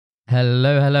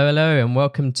Hello, and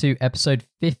welcome to episode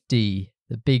 50,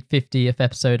 the big 50th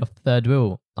episode of Third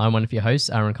Wheel. I'm one of your hosts,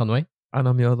 Aaron Conway. And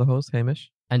I'm your other host,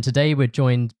 Hamish. And today we're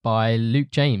joined by Luke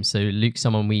James. So Luke's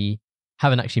someone we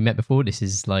haven't actually met before. This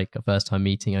is like a first time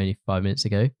meeting only 5 minutes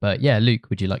ago. But yeah, Luke,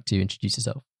 would you like to introduce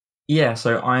yourself? Yeah,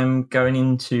 so I'm going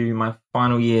into my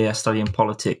final year studying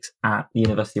politics at the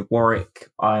University of Warwick.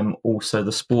 I'm also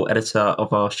the sport editor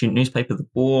of our student newspaper, The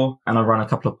Boar, and I run a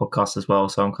couple of podcasts as well.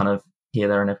 So I'm kind of here,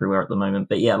 there, and everywhere at the moment.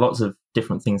 But yeah, lots of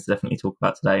different things to definitely talk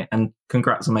about today. And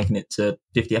congrats on making it to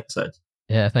 50 episodes.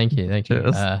 Yeah, thank you. I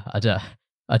don't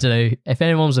know if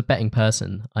anyone was a betting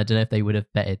person. I don't know if they would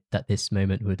have betted that this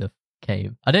moment would have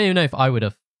came. I don't even know if I would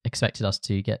have expected us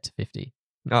to get to 50.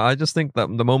 No, I just think that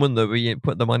the moment that we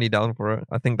put the money down for it,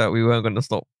 I think that we weren't going to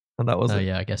stop, and that was it.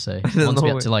 Yeah, I guess so. Once we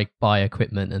had to like buy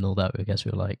equipment and all that, I guess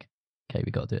we were like, okay,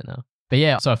 we got to do it now. But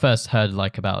yeah, so I first heard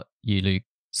like about you, Luke.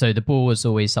 So the Boar was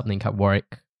always something at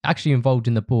Warwick. Actually involved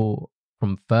in the Boar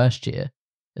from first year.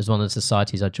 As one of the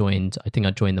societies I joined, I think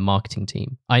I joined the marketing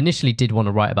team. I initially did want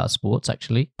to write about sports,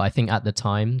 actually. I think at the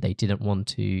time they didn't want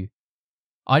to.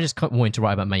 I just wanted to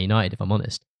write about Man United, if I'm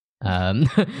honest. And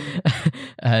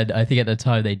I think at the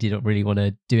time they didn't really want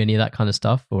to do any of that kind of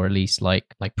stuff, or at least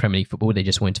like Premier League football. They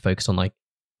just wanted to focus on like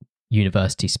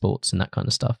university sports and that kind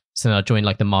of stuff. So then I joined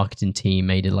like the marketing team,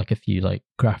 made it like a few like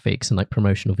graphics and like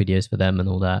promotional videos for them and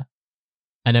all that.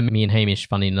 And then me and Hamish,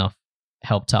 funny enough,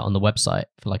 helped out on the website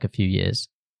for like a few years.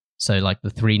 So like the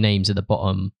three names at the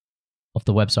bottom of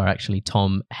the website are actually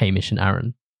Tom, Hamish, and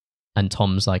Aaron. And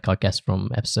Tom's like our guest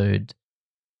from episode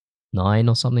 9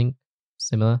 or something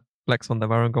similar. Flex on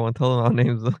them, Aaron. Go and tell them our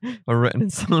names are written in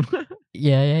stone.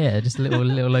 Yeah. Just a little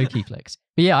low-key flex.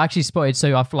 But yeah, I actually spotted,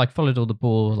 so I've like followed all the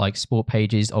Ball like sport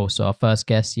pages. Also, our first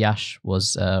guest, Yash,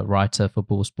 was a writer for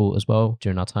Ball Sport as well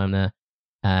during our time there.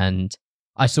 And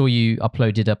I saw you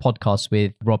uploaded a podcast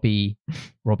with Robbie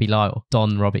Lyle,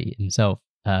 Don Robbie himself,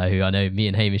 who I know me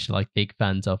and Hamish are like big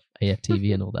fans of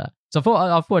AFTV and all that. So I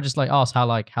thought I'd just like ask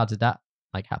how did that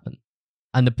like happen?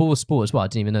 And the Ball Sport as well. I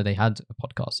didn't even know they had a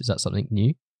podcast. Is that something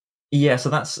new? Yeah, so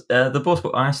that's the Boar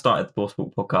Sport. I started the Boar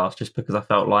Sport podcast just because I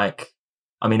felt like,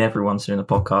 I mean, everyone's doing a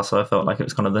podcast, so I felt like it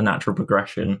was kind of the natural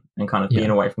progression, and kind of being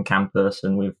away from campus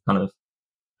and with kind of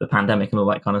the pandemic and all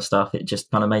that kind of stuff, it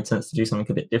just kind of made sense to do something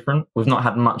a bit different. We've not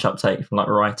had much uptake from like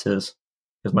writers,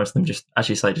 because most of them just, as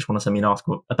you say, just want to send me an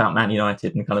article about Man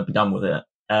United and kind of be done with it,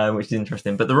 which is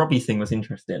interesting. But the Robbie thing was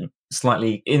interesting.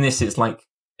 Slightly, in this, it's like,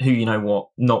 who you know what,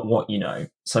 not what you know.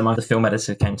 So the film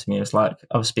editor came to me and was like,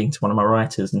 I was speaking to one of my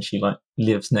writers and she like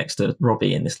lives next to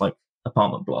Robbie in this like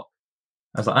apartment block.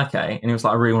 I was like, okay. And he was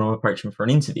like, I really want to approach him for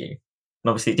an interview. And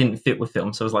obviously it didn't fit with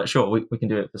film. So I was like, sure, we can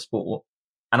do it for sport.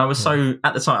 And I was so,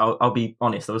 at the time, I'll be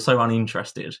honest, I was so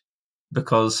uninterested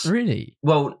because... Really?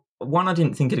 Well, one, I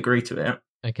didn't think he'd agree to it.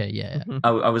 Okay, yeah.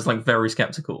 I was like very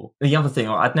skeptical. The other thing,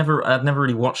 I'd never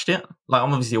really watched it. Like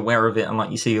I'm obviously aware of it and like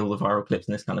you see all the viral clips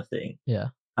and this kind of thing. Yeah.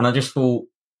 And I just thought,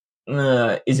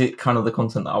 is it kind of the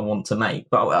content that I want to make?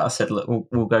 But I said, look,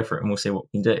 we'll go for it and we'll see what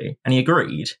we can do. And he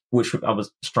agreed, which I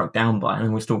was struck down by. And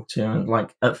we was talking to him, and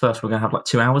like at first we're going to have like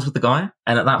 2 hours with the guy.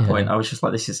 And at that point, I was just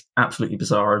like, this is absolutely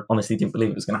bizarre. I honestly didn't believe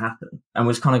it was going to happen. And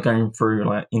was kind of going through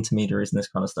like intermediaries and this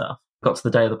kind of stuff. Got to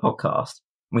the day of the podcast.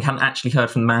 We hadn't actually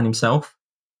heard from the man himself.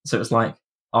 So it was like,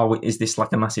 is this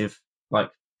like a massive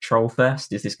like troll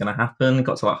fest? Is this going to happen?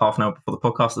 Got to like half an hour before the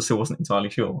podcast. I still wasn't entirely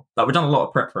sure. Like we've done a lot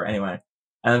of prep for it anyway.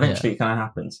 And eventually it kind of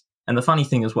happens. And the funny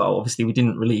thing as well, obviously we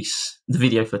didn't release the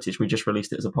video footage. We just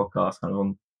released it as a podcast kind of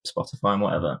on Spotify and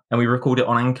whatever. And we recorded it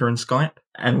on Anchor and Skype.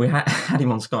 And we had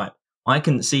him on Skype. I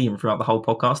couldn't see him throughout the whole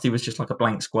podcast. He was just like a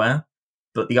blank square.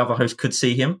 But the other host could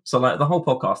see him. So like the whole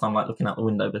podcast, I'm like looking out the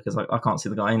window because I can't see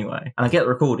the guy anyway. And I get the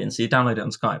recording. So you download it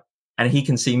on Skype. And he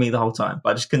can see me the whole time,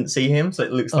 but I just couldn't see him, so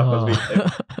it looks like I was video.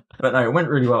 But no, it went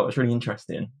really well. It was really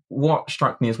interesting. What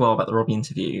struck me as well about the Robbie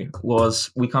interview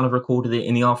was we kind of recorded it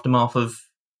in the aftermath of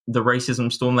the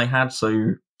racism storm they had.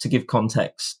 So to give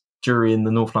context, during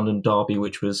the North London derby,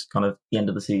 which was kind of the end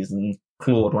of the season,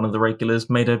 Claude, one of the regulars,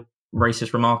 made a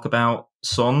racist remark about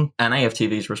Son, and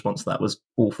AFTV's response to that was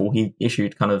awful. He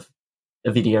issued kind of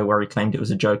a video where he claimed it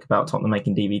was a joke about Tottenham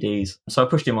making DVDs. So I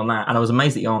pushed him on that, and I was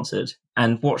amazed that he answered.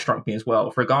 And what struck me as well,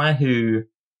 for a guy who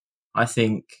I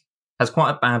think has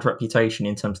quite a bad reputation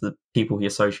in terms of the people he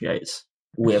associates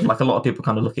with, like a lot of people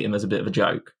kind of look at him as a bit of a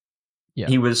joke. Yeah.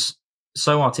 He was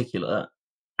so articulate,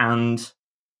 and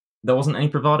there wasn't any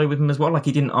bravado with him as well. Like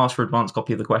he didn't ask for advance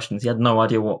copy of the questions. He had no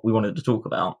idea what we wanted to talk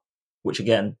about, which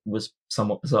again was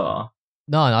somewhat bizarre.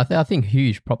 No, I think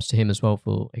huge props to him as well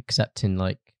for accepting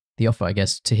like the offer. I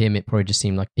guess to him it probably just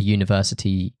seemed like a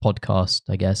university podcast,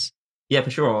 I guess. Yeah, for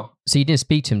sure. So you didn't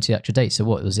speak to him to the actual date. So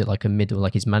what was it, like a middle,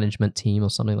 like his management team or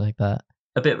something like that?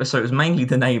 A bit. So it was mainly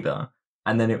the neighbour,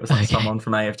 and then it was like Okay. someone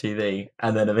from AFTV,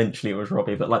 and then eventually it was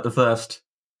Robbie. But like the first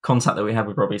contact that we had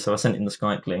with Robbie, so I sent him the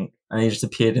Skype link, and he just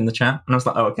appeared in the chat, and I was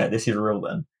like, oh, okay, this is real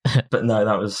then. But no,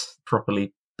 that was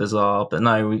properly bizarre. But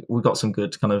no, we got some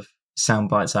good kind of sound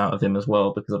bites out of him as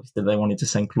well, because obviously they wanted to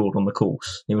send Claude on the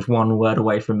course. He was one word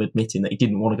away from admitting that he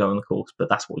didn't want to go on the course, but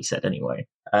that's what he said anyway.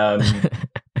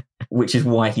 Which is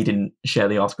why he didn't share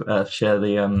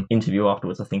the interview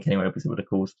afterwards, I think, anyway, because it would have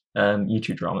caused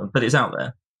YouTube drama. But it's out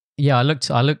there. Yeah, I looked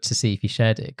to see if he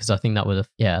shared it, because I think that would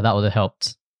have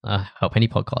helped any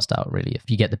podcast out, really, if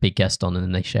you get the big guest on and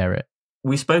then they share it.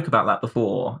 We spoke about that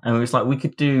before, and it was like we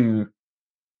could do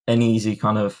an easy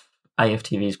kind of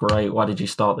AFTV is great. Why did you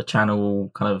start the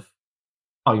channel? Kind of,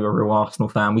 are you a real Arsenal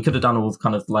fan? We could have done all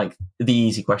kind of like the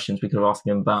easy questions. We could have asked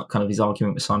him about kind of his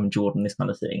argument with Simon Jordan, this kind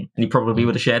of thing. And he probably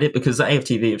would have shared it, because the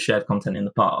AFTV have shared content in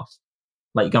the past.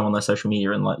 Like, you go on their social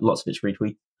media and like lots of it's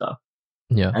retweeted stuff.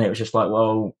 Yeah. And it was just like,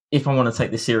 well, if I want to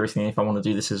take this seriously, and if I want to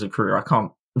do this as a career, I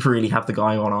can't really have the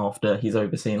guy on after he's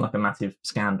overseen like a massive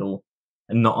scandal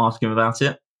and not ask him about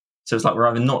it. So it's like, we're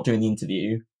either not doing the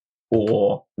interview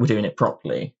or we're doing it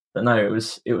properly. But no, it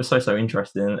was so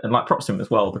interesting. And like, props to him as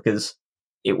well, because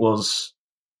it was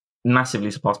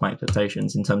massively surpassed my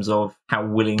expectations in terms of how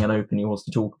willing and open he was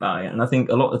to talk about it. And I think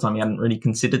a lot of the time he hadn't really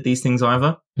considered these things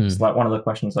either. It's like one of the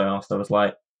questions I asked, I was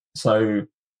like, so,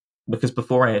 because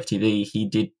before AFTV, he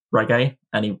did reggae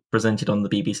and he presented on the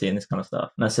BBC and this kind of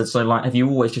stuff. And I said, so like, have you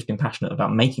always just been passionate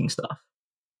about making stuff?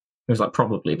 He was like,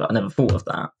 probably, but I never thought of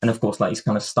that. And of course, like, he's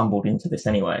kind of stumbled into this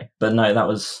anyway. But no, that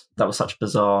was such a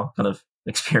bizarre kind of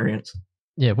experience.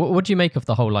 Yeah, what do you make of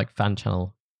the whole like fan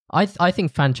channel? I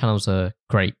think fan channels are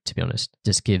great, to be honest.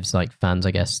 Just gives like fans,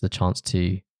 I guess, the chance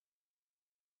to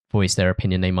voice their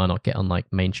opinion they might not get on like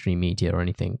mainstream media or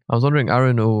anything. I was wondering,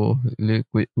 Aaron or Luke,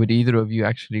 would either of you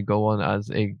actually go on as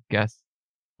a guest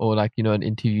or like, you know, an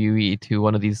interviewee to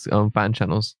one of these fan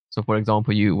channels? So for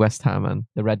example, you West Ham and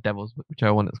the Red Devils,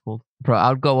 whichever one it's called. Bro,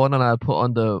 I'll go on and I'll put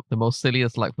on the most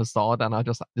silliest like facade, and I'll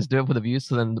just do it for the views.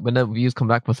 So then when the views come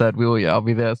back for third wheel, yeah, I'll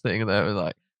be there sitting there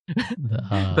like.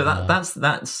 But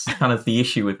that's kind of the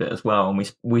issue with it as well.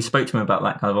 And we spoke to him about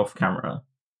that kind of off camera,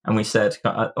 and we said,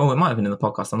 oh, it might have been in the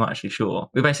podcast, I'm not actually sure.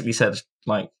 We basically said,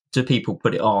 like, do people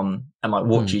put it on, and like,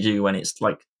 what do you do when it's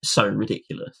like so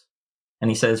ridiculous?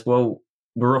 And he says, well,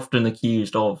 we're often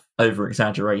accused of over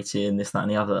exaggerating this, that,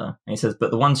 and the other. And he says,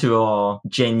 but the ones who are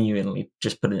genuinely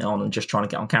just putting it on and just trying to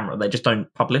get on camera, they just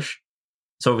don't publish.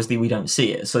 So obviously we don't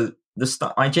see it. So the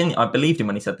stuff, I believed him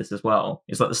when he said this as well.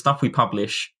 It's like the stuff we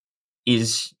publish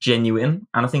is genuine.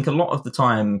 And I think a lot of the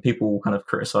time people kind of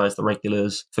criticize the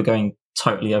regulars for going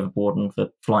totally overboard and for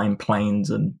flying planes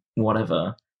and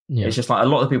whatever. Yeah. It's just like a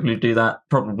lot of people who do that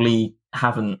probably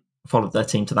haven't followed their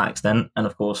team to that extent. And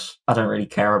of course, I don't really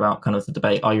care about kind of the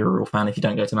debate, are you a real fan if you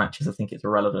don't go to matches? I think it's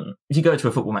irrelevant. If you go to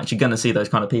a football match, you're going to see those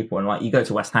kind of people. And like, you go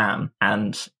to West Ham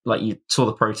and like, you saw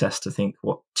the protest, I think,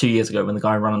 2 years ago when the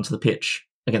guy ran onto the pitch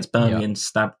against Burnley and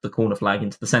stabbed the corner flag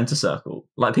into the centre circle.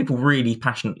 Like, people really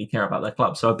passionately care about their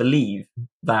club. So I believe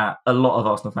that a lot of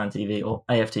Arsenal Fan TV, or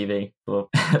AFTV for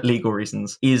legal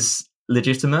reasons, is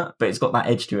legitimate, but it's got that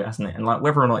edge to it, hasn't it? And like,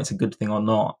 whether or not it's a good thing or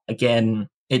not, again,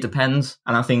 it depends.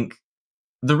 And I think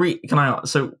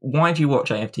so why do you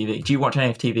watch AFTV? Do you watch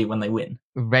AFTV when they win?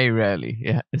 Very rarely,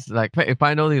 yeah. It's like, if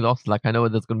I know they lost, like, I know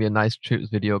there's going to be a nice troops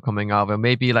video coming out, or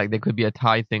maybe like there could be a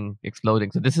Ty thing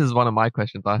exploding. So this is one of my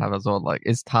questions I have as well. Like,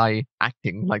 is Ty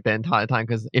acting like the entire time?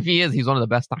 Because if he is, he's one of the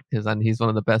best actors and he's one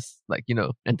of the best, like, you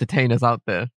know, entertainers out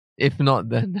there. If not,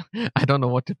 then I don't know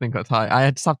what to think of Ty.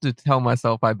 I just have to tell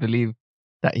myself I believe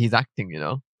that he's acting, you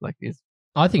know? Like,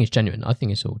 I think it's genuine. I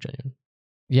think it's all genuine.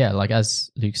 Yeah, like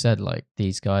as Luke said, like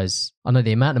these guys, I know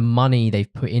the amount of money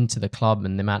they've put into the club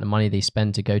and the amount of money they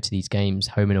spend to go to these games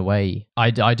home and away.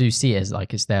 I do see it as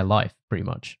like it's their life pretty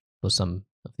much for some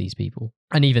of these people.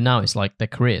 And even now it's like their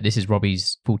career. This is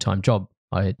Robbie's full-time job,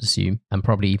 I assume, and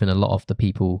probably even a lot of the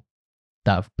people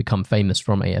that have become famous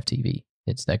from AFTV.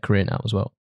 It's their career now as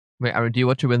well. Wait, Aaron, do you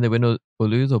watch it when they win or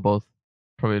lose, or both?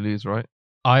 Probably lose, right?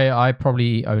 I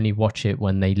probably only watch it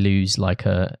when they lose like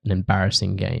an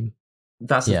embarrassing game.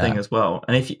 That's the thing as well.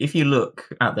 And if you look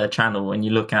at their channel and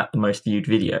you look at the most viewed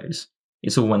videos,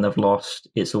 it's all when they've lost.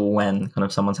 It's all when kind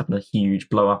of someone's having a huge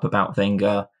blow up about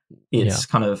Wenger. It's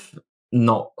kind of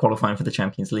not qualifying for the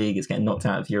Champions League. It's getting knocked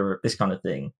out of Europe, this kind of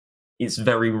thing. It's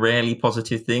very rarely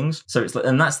positive things. So it's like,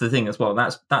 and that's the thing as well.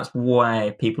 That's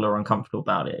why people are uncomfortable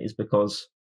about it, is because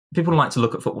people like to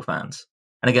look at football fans.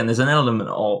 And again, there's an element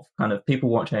of kind of people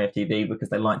watch AFTV because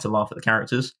they like to laugh at the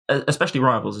characters, especially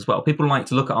rivals as well. People like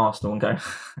to look at Arsenal and go,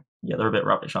 yeah, they're a bit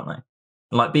rubbish, aren't they?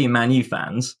 And like being Man U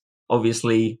fans,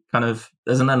 obviously, kind of,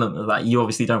 there's an element of that. You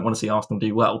obviously don't want to see Arsenal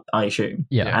do well, I assume.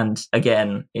 Yeah. And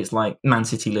again, it's like Man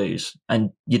City lose,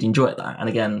 and you'd enjoy that. And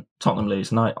again, Tottenham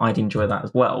lose, and I'd enjoy that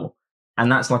as well. And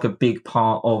that's like a big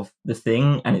part of the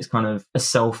thing. And it's kind of a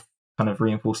self kind of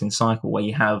reinforcing cycle where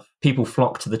you have people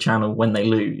flock to the channel when they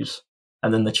lose,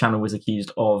 and then the channel was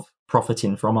accused of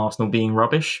profiting from Arsenal being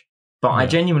rubbish. But I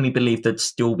genuinely believe they'd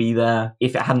still be there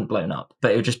if it hadn't blown up.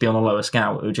 But it would just be on a lower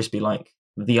scale. It would just be like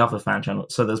the other fan channel.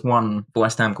 So there's one for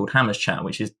West Ham called Hamish Chat,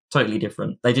 which is totally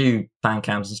different. They do fan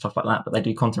cams and stuff like that, but they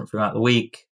do content throughout the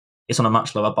week. It's on a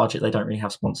much lower budget. They don't really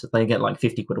have sponsors. They get like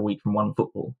 50 quid a week from One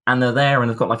Football. And they're there and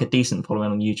they've got like a decent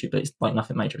following on YouTube, but it's like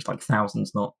nothing major. It's like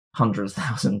thousands, not hundreds of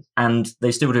thousands. And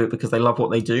they still do it because they love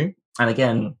what they do. And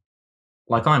again,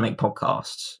 like I make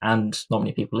podcasts and not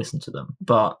many people listen to them,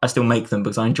 but I still make them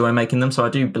because I enjoy making them. So I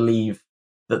do believe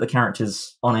that the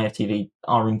characters on AFTV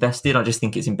are invested. I just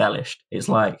think it's embellished. It's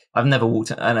like, I've never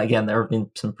walked, and again, there have been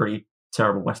some pretty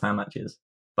terrible West Ham matches,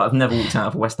 but I've never walked out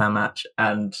of a West Ham match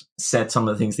and said some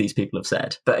of the things these people have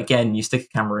said. But again, you stick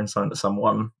a camera in front of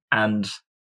someone and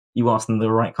you ask them the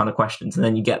right kind of questions, and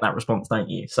then you get that response, don't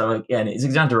you? So again, it's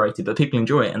exaggerated, but people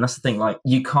enjoy it. And that's the thing, like,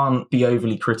 you can't be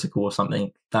overly critical of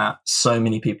something that so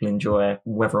many people enjoy,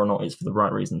 whether or not it's for the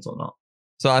right reasons or not.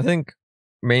 So I think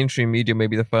mainstream media may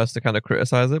be the first to kind of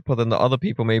criticize it, but then the other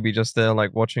people may be just there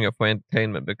like watching it for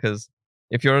entertainment, because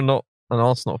if you're not an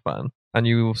Arsenal fan and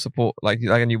you support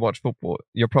and you watch football,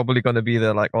 you're probably going to be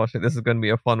there like, oh shit, this is going to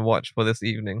be a fun watch for this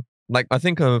evening. Like, I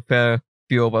think a fair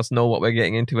few of us know what we're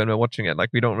getting into when we're watching it. Like,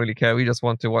 we don't really care. We just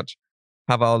want to watch,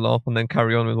 have our laugh, and then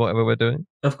carry on with whatever we're doing.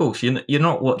 Of course, you're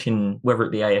not watching, whether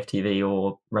it be AFTV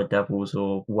or Red Devils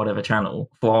or whatever channel,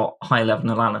 for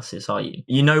high-level analysis, are you?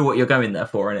 You know what you're going there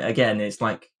for. And again, it's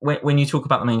like, when you talk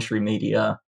about the mainstream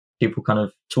media, people kind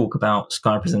of talk about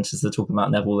Sky presenters, they're talking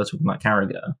about Neville, they're talking about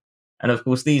Carragher. And of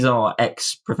course, these are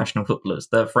ex-professional footballers.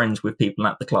 They're friends with people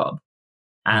at the club.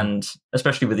 And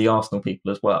especially with the Arsenal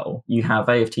people as well, you have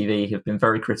AFTV who've been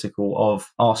very critical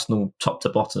of Arsenal top to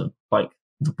bottom, like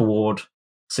the board,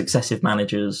 successive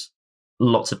managers,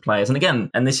 lots of players. And again,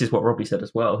 and this is what Robbie said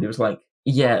as well, he was like,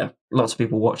 yeah, lots of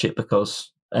people watch it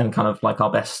because, and kind of like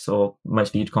our best or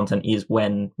most viewed content is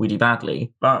when we do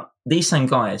badly. But these same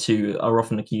guys who are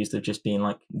often accused of just being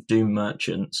like doom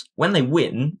merchants, when they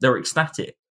win, they're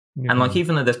ecstatic. And like,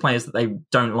 even though there's players that they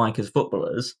don't like as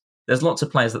footballers, there's lots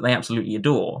of players that they absolutely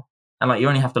adore. And like, you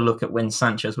only have to look at when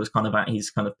Sanchez was kind of at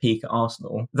his kind of peak at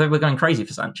Arsenal. They were going crazy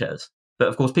for Sanchez. But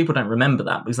of course, people don't remember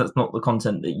that because that's not the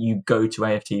content that you go to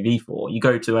AFTV for. You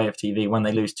go to AFTV when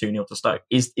they lose 2-0 to Stoke,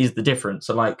 is the difference.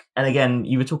 So like, and again,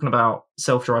 you were talking about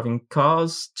self-driving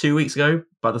cars 2 weeks ago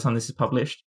by the time this is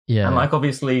published. Yeah. And like,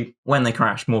 obviously, when they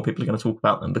crash, more people are going to talk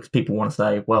about them because people want to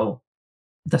say, well,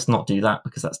 let's not do that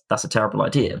because that's a terrible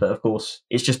idea. But of course,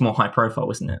 it's just more high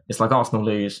profile, isn't it? It's like Arsenal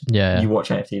lose, you watch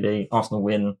AFTV, Arsenal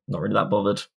win, not really that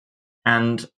bothered.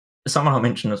 And someone I'll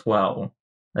mention as well,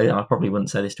 I probably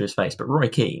wouldn't say this to his face, but Roy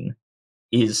Keane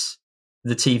is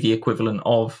the TV equivalent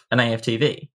of an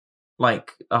AFTV.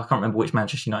 Like, I can't remember which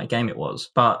Manchester United game it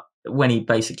was, but when he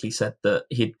basically said that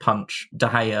he'd punch De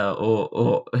Gea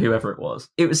or whoever it was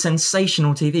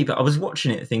sensational TV. But I was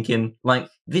watching it thinking, like,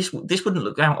 this wouldn't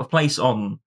look out of place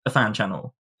on a fan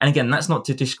channel. And again, that's not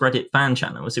to discredit fan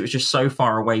channels. It was just so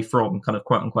far away from kind of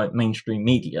quote unquote mainstream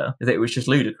media that it was just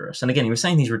ludicrous. And again, he was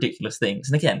saying these ridiculous things.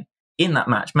 And again, in that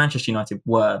match, Manchester United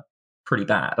were pretty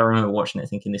bad. I remember watching it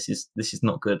thinking this is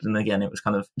not good. And again, it was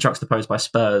kind of juxtaposed by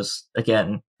Spurs.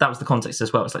 Again, that was the context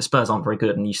as well. It's like Spurs aren't very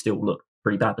good and you still look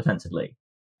pretty bad defensively.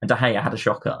 And De Gea had a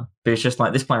shocker. But it's just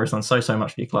like, this player has done so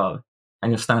much for your club.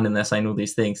 And you're standing there saying all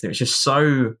these things. It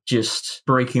was just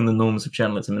breaking the norms of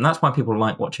journalism. And that's why people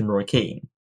like watching Roy Keane.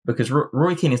 Because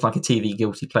Roy Keane is like a TV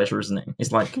guilty pleasure, isn't he?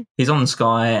 It's like, he's on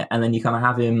Sky and then you kind of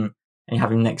have him, and you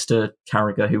have him next to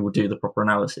Carragher who will do the proper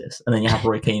analysis. And then you have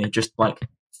Roy Keane who just like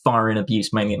firing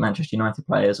abuse mainly at Manchester United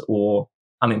players, or,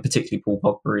 I mean, particularly Paul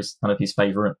Pogba is kind of his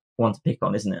favourite one to pick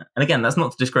on, isn't it? And again, that's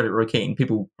not to discredit Roy Keane.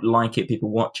 People like it,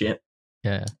 people watch it.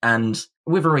 Yeah. And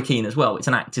with Roy Keane as well, it's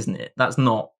an act, isn't it? That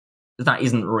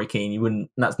isn't Roy Keane.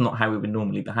 That's not how he would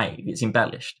normally behave. It's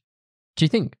embellished. Do you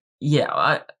think?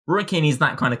 Yeah, Roy Keane is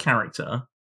that kind of character.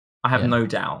 I have no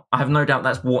doubt. I have no doubt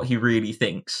that's what he really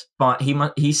thinks. But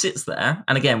he sits there,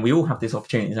 and again, we all have this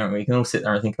opportunity, don't we? We can all sit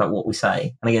there and think about what we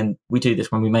say. And again, we do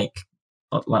this when we make,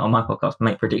 like on my podcast, we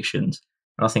make predictions.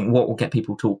 And I think, what will get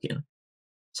people talking?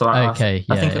 So I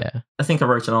think I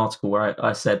wrote an article where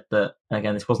I said that, and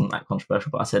again, this wasn't that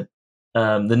controversial, but I said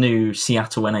the new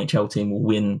Seattle NHL team will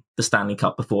win the Stanley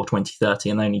Cup before 2030,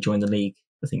 and they only join the league,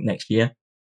 I think, next year.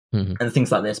 Mm-hmm. And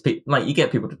things like this, like you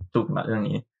get people talking about it, don't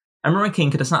you? And Roy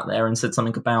Keane could have sat there and said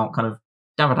something about kind of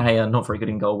David De Gea, not very good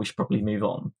in goal, we should probably move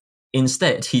on.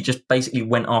 Instead, he just basically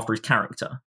went after his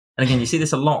character. And again, you see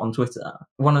this a lot on Twitter.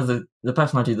 One of the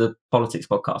person I do the politics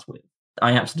podcast with,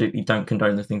 I absolutely don't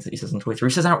condone the things that he says on Twitter.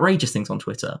 He says outrageous things on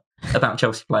Twitter about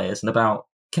Chelsea players and about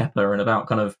Kepa and about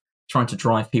kind of trying to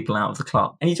drive people out of the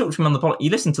club. And you talk to him on you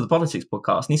listen to the politics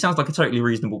podcast, and he sounds like a totally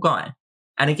reasonable guy.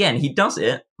 And again, he does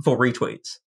it for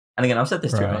retweets. And again, I've said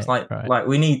this to him. I was like,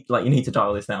 you need to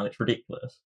dial this down. It's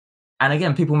ridiculous. And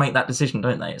again, people make that decision,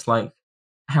 don't they? It's like,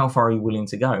 how far are you willing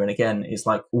to go? And again, it's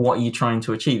like, what are you trying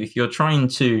to achieve? If you're trying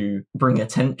to bring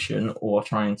attention or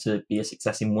trying to be a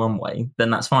success in one way, then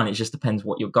that's fine. It just depends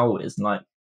what your goal is. And like,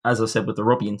 as I said with the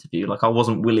Robbie interview, like I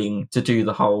wasn't willing to do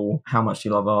the whole, how much do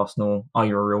you love Arsenal? Are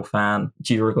you a real fan?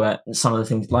 Do you regret some of the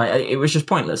things? Like, it was just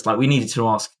pointless. Like, we needed to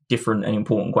ask different and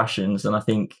important questions. And I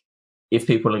think if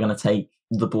people are going to take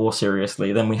the Boar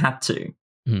seriously, then we had to.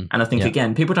 And I think,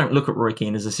 again, people don't look at Roy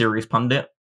Keane as a serious pundit.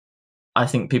 I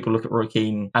think people look at Roy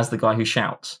Keane as the guy who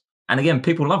shouts. And again,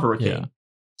 people love Roy Keane.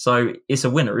 So it's a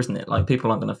winner, isn't it? Like,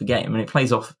 people aren't going to forget him. And it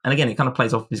plays off, and again, it kind of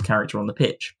plays off his character on the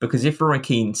pitch. Because if Roy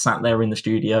Keane sat there in the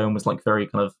studio and was like very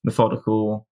kind of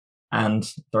methodical and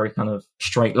very kind of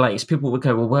straight-laced, people would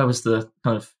go, well, where was the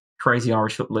kind of crazy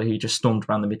Irish footballer who just stormed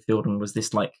around the midfield and was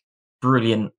this like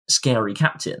brilliant, scary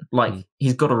captain? Like,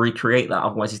 he's got to recreate that,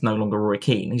 otherwise he's no longer Roy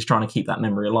Keane. He's trying to keep that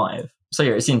memory alive. So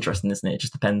yeah, it's interesting, isn't it? It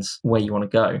just depends where you want to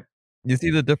go. You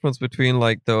see the difference between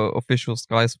like the official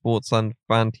Sky Sports and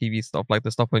fan TV stuff, like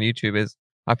the stuff on YouTube is,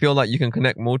 I feel like you can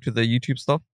connect more to the YouTube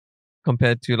stuff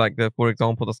compared to like for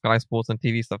example, the Sky Sports and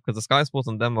TV stuff. Because the Sky Sports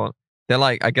and them they're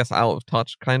like, I guess, out of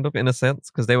touch kind of in a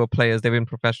sense, because they were players, they've been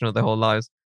professional their whole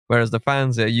lives. Whereas the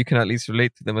fans there, you can at least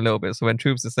relate to them a little bit. So when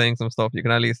Troops is saying some stuff, you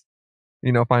can at least,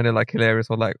 find it like hilarious,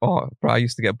 or like, oh, bro, I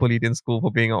used to get bullied in school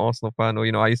for being an Arsenal fan, or,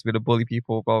 I used to be able to bully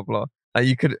people, blah, blah. Like,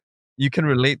 you can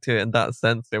relate to it in that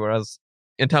sense. Whereas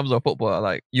in terms of football,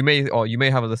 like you may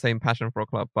have the same passion for a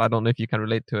club, but I don't know if you can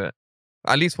relate to it.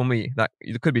 At least for me, that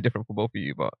it could be different for both of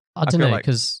you, but I don't know,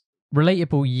 because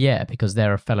relatable, yeah, because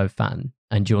they're a fellow fan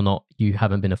and you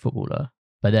haven't been a footballer.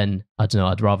 But then I don't know,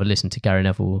 I'd rather listen to Gary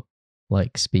Neville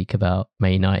like speak about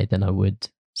Man United than I would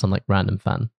some like random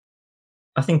fan.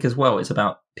 I think as well, it's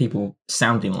about people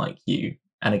sounding like you.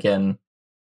 And again,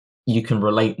 you can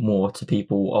relate more to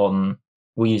people on,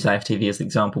 we'll use AFTV as the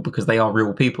example, because they are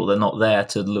real people. They're not there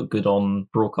to look good on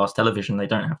broadcast television. They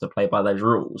don't have to play by those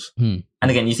rules. And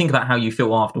again, you think about how you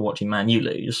feel after watching Man U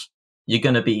lose. You're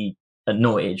going to be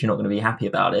annoyed. You're not going to be happy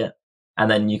about it. And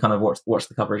then you kind of watch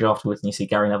the coverage afterwards and you see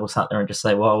Gary Neville sat there and just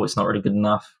say, well, it's not really good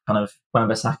enough. Kind of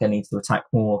Wan-Bissaka needs to attack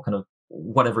more, kind of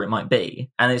whatever it might be.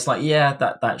 And it's like, yeah,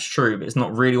 that's true, but it's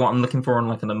not really what I'm looking for on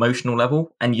like an emotional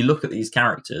level. And you look at these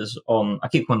characters I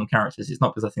keep calling them characters. It's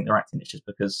not because I think they're acting, it's just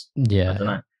because, I don't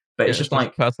know. But it's just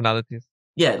like personalities.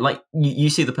 Yeah, like you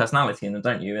see the personality in them,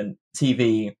 don't you? And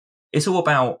TV, it's all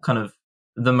about kind of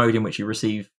the mode in which you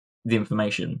receive the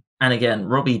information. And again,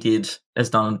 Robbie has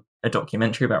done a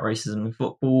documentary about racism in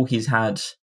football. He's had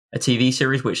a TV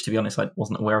series, which to be honest, I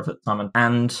wasn't aware of at the time.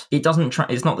 And it doesn't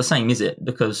it's not the same, is it?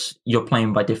 Because you're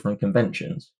playing by different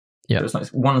conventions. Yeah. So it's like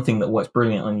one thing that works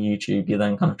brilliant on YouTube, you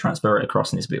then kind of transfer it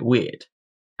across and it's a bit weird.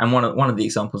 And one of the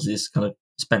examples is kind of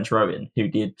Spencer Owen,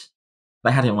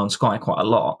 they had him on Sky quite a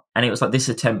lot. And it was like this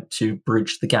attempt to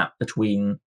bridge the gap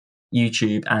between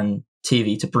YouTube and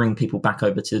TV to bring people back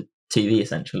over to TV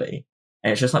essentially.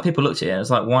 And it's just like people looked at it and it's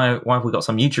like, why have we got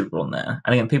some YouTuber on there?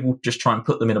 And again, people just try and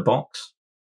put them in a box.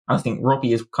 And I think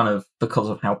Robbie is kind of, because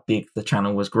of how big the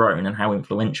channel was grown and how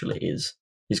influential it is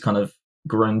kind of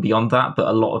grown beyond that. But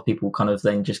a lot of people kind of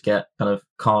then just get kind of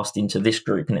cast into this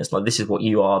group and it's like, this is what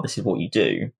you are, this is what you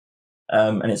do.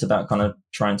 And it's about kind of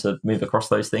trying to move across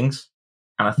those things.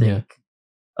 And I think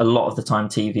a lot of the time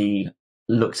TV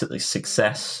looks at the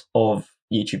success of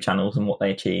YouTube channels and what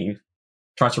they achieve,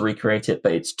 try to recreate it,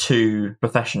 but it's too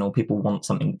professional. People want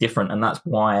something different. And that's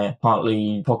why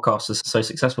partly podcasts are so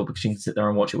successful, because you can sit there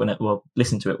and watch it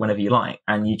listen to it whenever you like.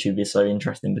 And YouTube is so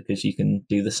interesting because you can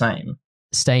do the same.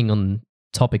 Staying on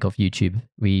topic of YouTube,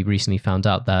 we recently found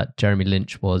out that Jeremy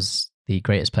Lynch was the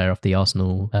greatest player of the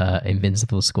Arsenal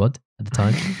Invincible squad at the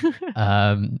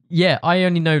time. I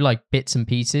only know like bits and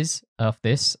pieces of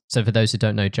this. So for those who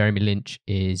don't know, Jeremy Lynch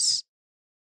is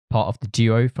part of the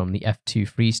duo from the F2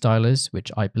 Freestylers, which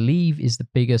I believe is the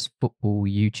biggest football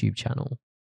YouTube channel.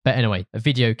 But anyway, a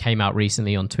video came out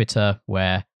recently on Twitter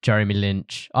where Jeremy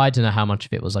Lynch, I don't know how much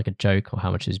of it was like a joke or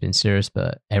how much has been serious,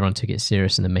 but everyone took it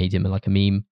serious and then made him like a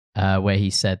meme, where he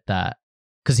said that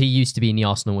because he used to be in the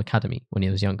Arsenal academy when he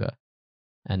was younger.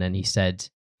 And then he said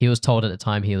he was told at the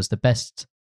time he was the best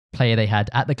player they had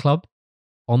at the club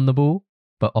on the ball,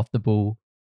 but off the ball,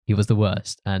 he was the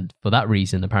worst. And for that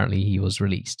reason, apparently he was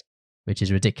released, which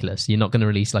is ridiculous. You're not going to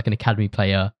release like an academy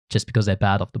player just because they're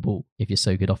bad off the ball if you're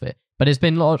so good off it. But there's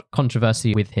been a lot of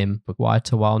controversy with him for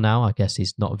quite a while now. I guess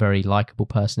he's not a very likable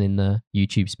person in the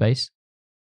YouTube space.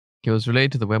 He was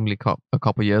related to the Wembley Cup a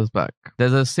couple of years back.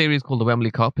 There's a series called the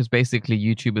Wembley Cup. It's basically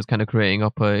YouTubers kind of creating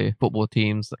up a football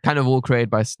teams, kind of all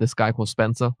created by this guy called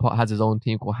Spencer. Has his own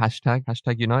team called Hashtag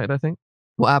United, I think.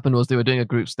 What happened was they were doing a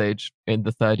group stage in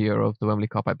the third year of the Wembley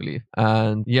Cup, I believe.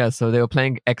 And yeah, so they were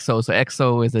playing EXO. So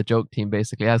EXO is a joke team,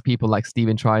 basically. It has people like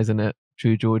Stephen Tries in it,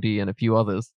 True Geordie, and a few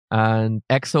others. And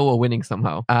EXO were winning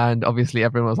somehow. And obviously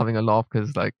everyone was having a laugh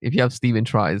because like if you have Stephen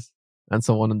Tries and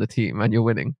someone on the team and you're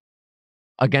winning,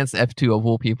 against F2 of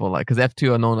all people, like, because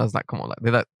F2 are known as like, come on,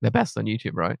 like they're best on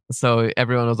YouTube, right? So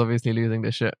everyone was obviously losing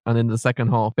their shit. And in the second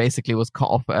half, basically was cut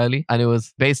off early, and it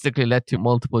was basically led to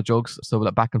multiple jokes. So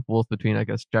like back and forth between, I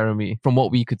guess, Jeremey, from what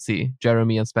we could see,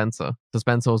 Jeremey and Spencer. So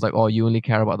Spencer was like, "Oh, you only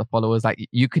care about the followers." Like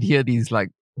you could hear these like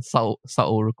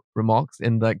subtle remarks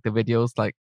in like the videos,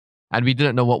 like, and we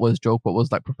didn't know what was joke, what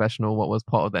was like professional, what was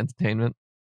part of the entertainment.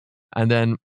 And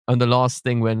then on the last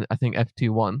thing, when I think F2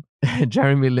 won,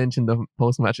 Jeremy Lynch in the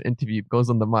post-match interview goes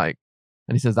on the mic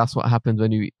and he says that's what happens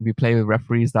when we play with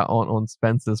referees that aren't on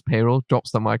Spencer's payroll,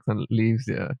 drops the mic and leaves.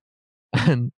 Yeah.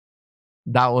 And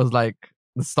that was like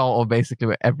the start of basically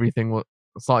where everything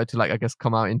started to, like, I guess,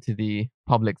 come out into the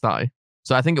public's eye.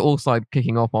 So I think it all started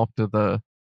kicking off after the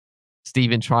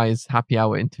Stephen Tries happy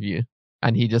hour interview,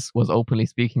 and he just was openly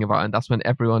speaking about it. And that's when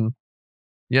everyone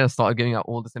started giving out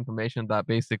all this information that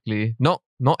basically not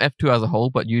F2 as a whole,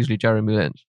 but usually Jeremy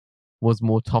Lynch was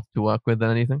more tough to work with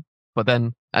than anything. But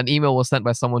then an email was sent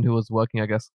by someone who was working, I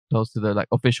guess, close to the like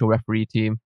official referee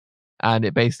team, and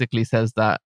it basically says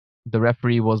that the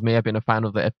referee may have been a fan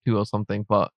of the F2 or something,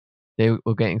 but they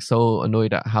were getting so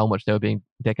annoyed at how much they were being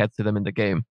dickheads to them in the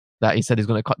game that he said he's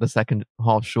going to cut the second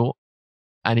half short,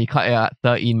 and he cut it at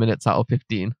 13 minutes out of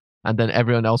 15, and then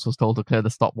everyone else was told to clear the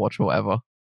stopwatch or whatever.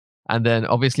 And then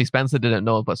obviously Spencer didn't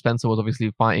know, but Spencer was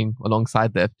obviously fighting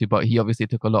alongside the F2, but he obviously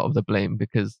took a lot of the blame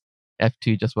because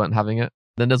F2 just weren't having it.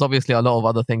 Then there's obviously a lot of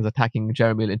other things attacking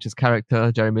Jeremy Lynch's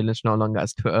character. Jeremy Lynch no longer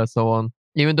has Twitter, so on.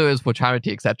 Even though it was for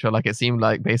charity, etc., like it seemed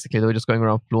like basically they were just going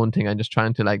around flaunting and just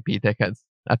trying to like be dickheads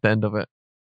at the end of it.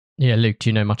 Yeah, Luke, do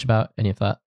you know much about any of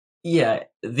that? Yeah,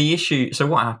 the issue. So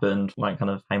what happened, like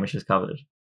kind of Hamish has covered,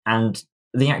 and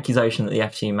the accusation that the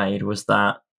FT made was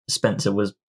that Spencer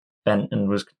was bent and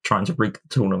was trying to rig the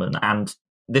tournament, and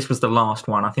this was the last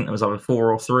one. I think there was either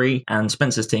 4 or 3, and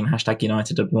Spencer's team, Hashtag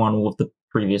United, had won all of the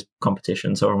previous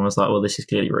competition, so everyone was like, well, this is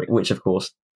clearly rigged, which of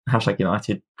course Hashtag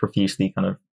United profusely kind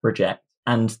of reject.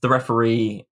 And the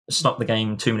referee stopped the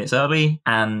game 2 minutes early,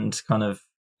 and kind of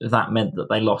that meant that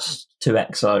they lost to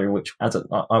EXO, which as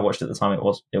I watched at the time, it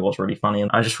was really funny, and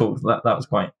I just thought that was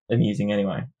quite amusing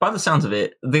anyway. By the sounds of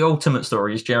it, the ultimate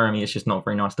story is Jeremy is just not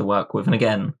very nice to work with, and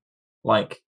again,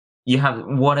 like, you have,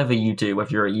 whatever you do,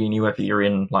 whether you're at uni, whether you're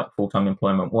in like full-time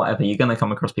employment, whatever, you're going to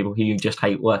come across people who you just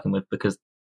hate working with because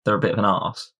they're a bit of an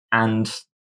arse. And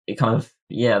it kind of,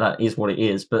 that is what it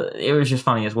is. But it was just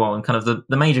funny as well. And kind of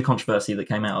the major controversy that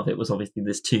came out of it was obviously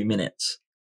this 2 minutes.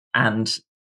 And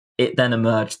it then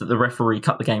emerged that the referee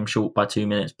cut the game short by 2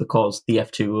 minutes because the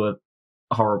F2 were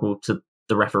horrible to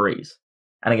the referees.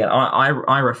 And again,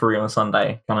 I referee on a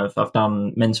Sunday. Kind of, I've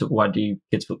done men's football, I do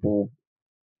kids football,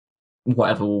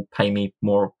 whatever will pay me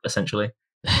more, essentially,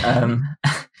 if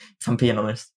I'm being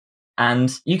honest.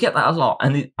 And you get that a lot.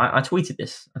 And I tweeted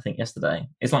this, I think, yesterday.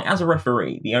 It's like, as a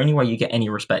referee, the only way you get any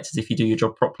respect is if you do your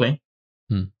job properly.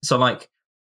 So, like,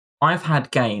 I've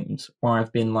had games where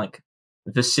I've been, like,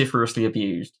 vociferously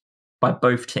abused by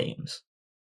both teams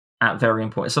at very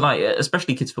important... So, like,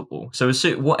 especially kids football. So,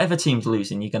 whatever team's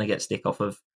losing, you're going to get stick off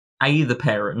of, the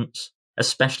parents,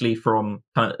 especially from...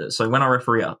 So, when I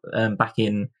referee back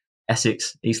in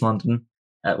Essex, East London.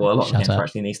 A lot of games are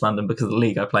actually in East London because of the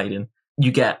league I played in.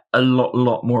 You get a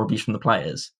lot more abuse from the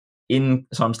players. So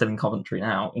I'm still in Coventry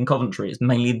now. In Coventry, it's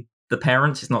mainly the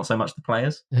parents. It's not so much the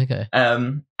players. Okay.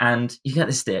 And you get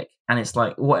this stick, and it's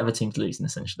like whatever team's losing,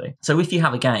 essentially. So if you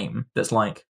have a game that's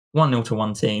like 1-0 to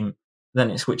one team, then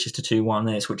it switches to 2-1,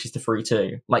 then it switches to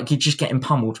 3-2. Like, you're just getting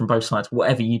pummeled from both sides,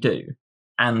 whatever you do.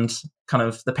 And kind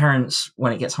of the parents,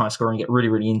 when it gets high scoring, get really,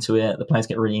 really into it. The players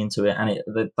get really into it, and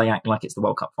they act like it's the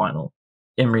World Cup final.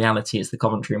 In reality, it's the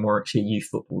Coventry and Warwickshire Youth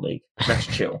Football League. Let's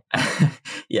chill.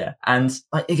 Yeah, and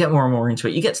like, you get more and more into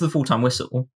it. You get to the full-time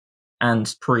whistle,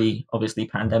 and obviously,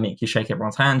 pandemic, you shake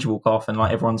everyone's hand, you walk off, and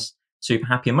like everyone's super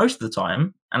happy. And most of the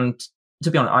time, and to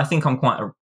be honest, I think I'm quite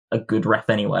a good ref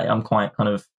anyway. I'm quite kind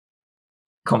of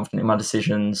confident in my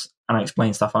decisions, and I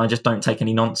explain stuff, and I just don't take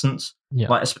any nonsense. Yeah.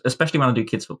 Like, especially when I do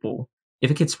kids football. If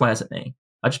a kid swears at me,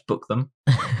 I just book them.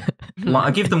 Like,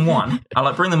 I give them one. I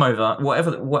like bring them over.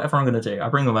 Whatever I'm going to do, I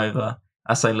bring them over.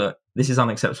 I say, look, this is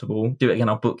unacceptable. Do it again,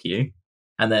 I'll book you.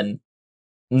 And then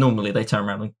normally they turn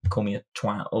around and call me a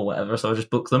twat or whatever. So I just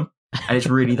book them, and it's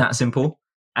really that simple.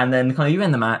 And then kind of you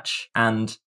end the match,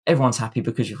 and everyone's happy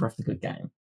because you've refed a good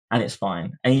game, and it's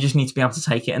fine. And you just need to be able to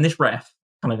take it. And this ref,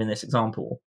 kind of in this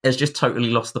example, has just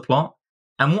totally lost the plot.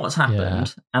 And what's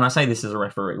happened, and I say this as a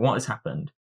referee, what has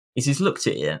happened is he's looked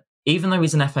at it, even though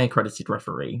he's an FA accredited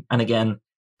referee. And again,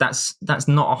 that's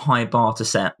not a high bar to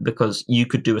set, because you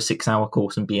could do a 6-hour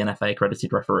course and be an FA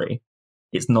accredited referee.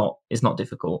 It's not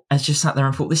difficult. Has just sat there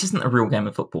and thought, this isn't a real game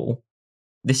of football.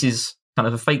 This is kind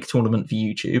of a fake tournament for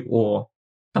YouTube, or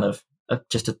kind of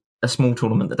just a small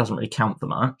tournament that doesn't really count for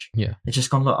much. Yeah. It's just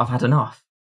gone, look, I've had enough.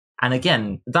 And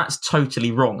again, that's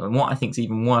totally wrong. And what I think is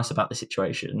even worse about the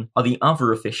situation are the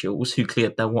other officials who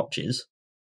cleared their watches.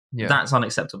 Yeah. That's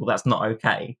unacceptable. That's not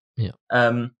okay. Yeah.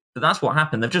 But that's what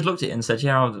happened. They've just looked at it and said,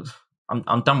 yeah,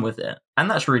 I'm done with it. And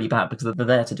that's really bad, because they're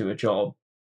there to do a job.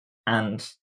 And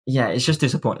yeah, it's just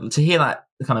disappointing to hear that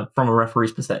kind of from a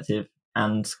referee's perspective.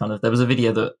 And kind of, there was a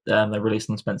video that they released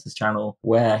on Spencer's channel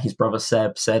where his brother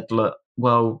Seb said, look,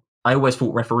 well, I always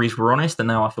thought referees were honest, and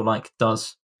now I feel like,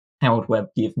 does Howard Webb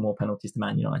give more penalties to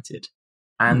Man United?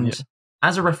 And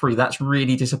as a referee, that's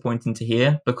really disappointing to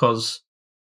hear, because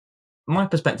my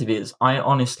perspective is, I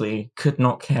honestly could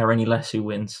not care any less who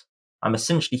wins. I'm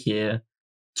essentially here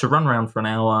to run around for an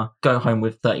hour, go home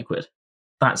with 30 quid.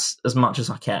 That's as much as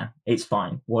I care. It's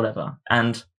fine, whatever.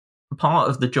 And part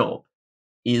of the job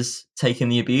is taking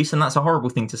the abuse, and that's a horrible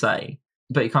thing to say,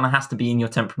 but it kind of has to be in your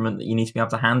temperament that you need to be able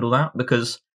to handle that,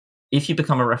 because if you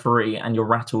become a referee and you're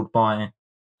rattled by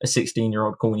a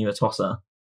 16-year-old calling you a tosser,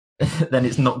 then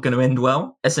it's not going to end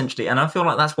well, essentially. And I feel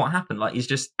like that's what happened. Like, he's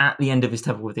just at the end of his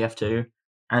tether with the F2,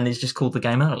 and he's just called the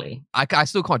game early. I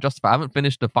still can't justify. I haven't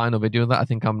finished the final video that I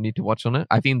think I need to watch on it.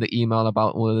 I think the email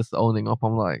about all of this owning up,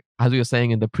 I'm like, as we were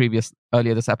saying in the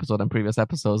earlier this episode and previous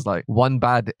episodes, like, one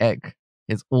bad egg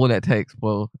is all it takes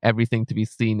for everything to be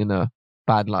seen in a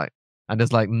bad light. And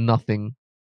there's like nothing.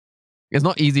 It's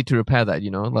not easy to repair that,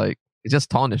 you know? Like, it's just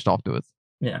tarnished afterwards.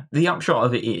 Yeah. The upshot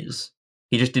of it is,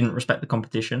 he just didn't respect the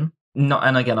competition.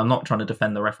 And again, I'm not trying to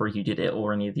defend the referee who did it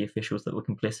or any of the officials that were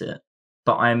complicit,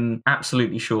 but I'm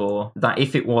absolutely sure that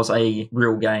if it was a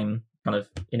real game, kind of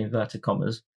in inverted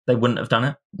commas, they wouldn't have done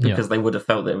it, because they would have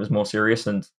felt that it was more serious,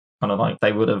 and kind of like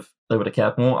they would have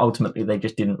cared more. Ultimately, they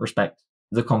just didn't respect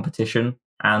the competition,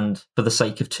 and for the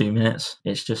sake of 2 minutes,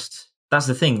 it's just, that's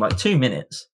the thing, like 2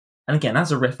 minutes. And again,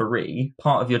 as a referee,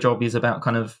 part of your job is about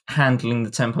kind of handling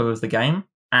the tempo of the game.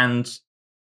 And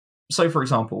so, for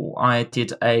example, I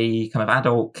did a kind of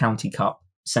adult county cup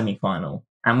semi-final.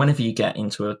 And whenever you get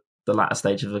into the latter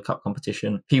stage of the cup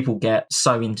competition, people get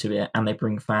so into it, and they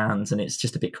bring fans, and it's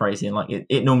just a bit crazy. And like,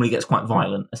 it normally gets quite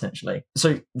violent, essentially.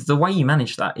 So the way you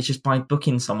manage that is just by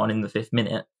booking someone in the 5th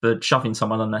minute for shoving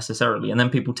someone unnecessarily. And then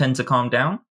people tend to calm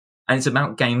down. And it's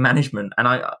about game management. And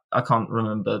I can't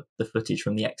remember the footage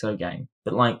from the EXO game,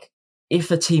 but like, if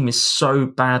a team is so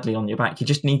badly on your back, you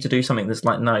just need to do something that's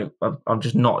like, no, I'm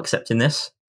just not accepting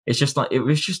this. It's just like, it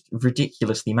was just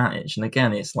ridiculously managed. And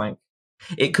again, it's like,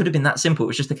 it could have been that simple. It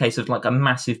was just a case of like a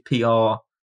massive PR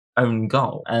own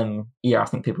goal. Yeah, I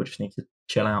think people just need to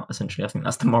chill out, essentially. I think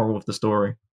that's the moral of the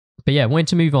story. But yeah, I wanted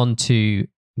to move on to,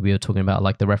 we were talking about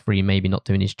like the referee maybe not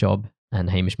doing his job, and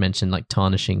Hamish mentioned like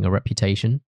tarnishing a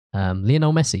reputation.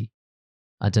 Lionel Messi.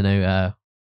 I don't know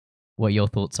what your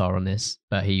thoughts are on this,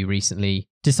 but he recently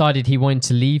decided he wanted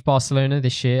to leave Barcelona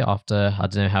this year after, I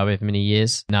don't know, however many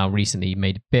years. Now recently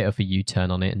made a bit of a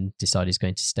U-turn on it and decided he's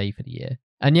going to stay for the year.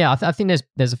 And yeah, I think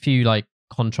there's a few like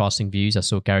contrasting views. I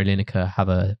saw Gary Lineker have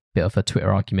a bit of a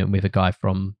Twitter argument with a guy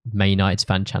from Man United's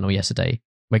fan channel yesterday,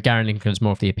 where Gary Lineker was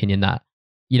more of the opinion that,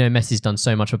 you know, Messi's done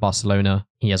so much for Barcelona,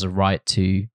 he has a right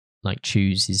to like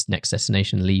choose his next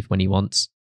destination and leave when he wants.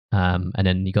 And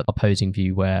then you got the opposing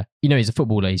view where, you know, he's a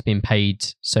footballer, he's been paid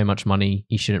so much money,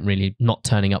 he shouldn't really not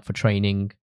turning up for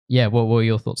training. Yeah, what were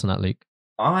your thoughts on that, Luke?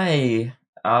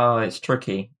 It's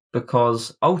tricky,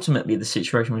 because ultimately the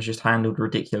situation was just handled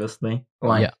ridiculously.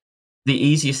 Like, the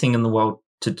easiest thing in the world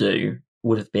to do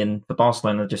would have been for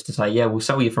Barcelona just to say, yeah, we'll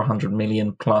sell you for 100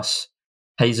 million plus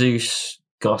Jesus,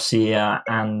 Garcia,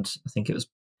 and I think it was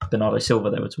Bernardo Silva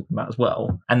they were talking about as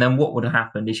well. And then what would have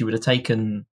happened is you would have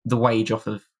taken the wage off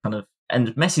of kind of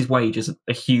And Messi's wage is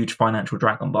a huge financial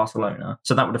drag on Barcelona.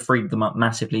 So that would have freed them up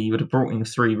massively. You would have brought in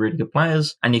 3 really good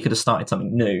players and you could have started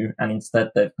something new. And instead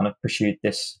they've kind of pursued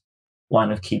this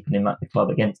line of keeping him at the club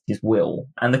against his will.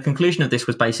 And the conclusion of this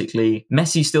was basically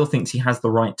Messi still thinks he has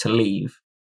the right to leave,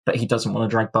 but he doesn't want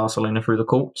to drag Barcelona through the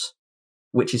courts,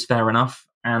 which is fair enough.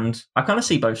 And I kind of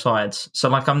see both sides. So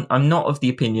like, I'm not of the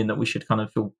opinion that we should kind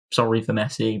of feel sorry for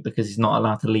Messi because he's not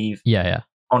allowed to leave. Yeah.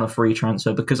 On a free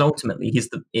transfer, because ultimately he's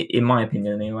in my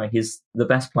opinion anyway, he's the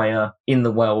best player in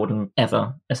the world and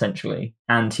ever, essentially.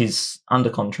 And he's under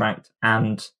contract,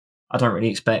 and I don't really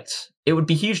expect it would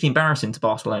be hugely embarrassing to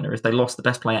Barcelona if they lost the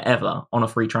best player ever on a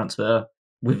free transfer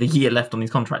with a year left on his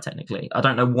contract, technically. I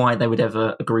don't know why they would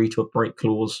ever agree to a break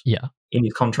clause in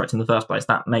his contract in the first place.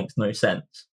 That makes no sense.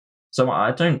 So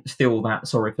I don't feel that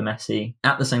sorry for Messi.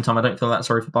 At the same time, I don't feel that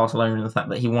sorry for Barcelona in the fact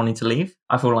that he wanted to leave.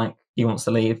 I feel like he wants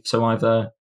to leave, so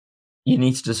either you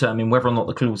need to determine whether or not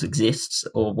the clause exists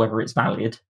or whether it's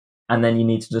valid, and then you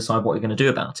need to decide what you're going to do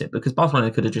about it, because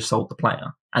Barcelona could have just sold the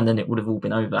player and then it would have all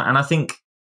been over. And I think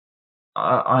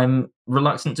I'm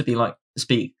reluctant to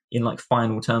speak in like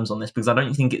final terms on this because I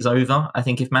don't think it's over. I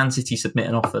think if Man City submit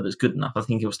an offer that's good enough, I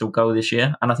think he'll still go this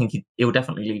year, and I think he'll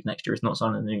definitely leave next year if not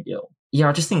signing a new deal. Yeah,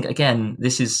 I just think, again,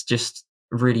 this is just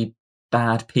really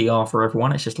bad PR for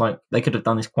everyone. It's just like they could have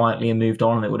done this quietly and moved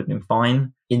on and it would have been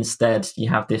fine. Instead, you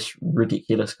have this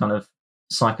ridiculous kind of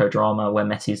psychodrama where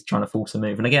Messi's trying to force a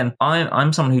move. And again,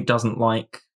 I'm someone who doesn't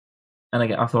like, and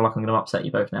again, I feel like I'm going to upset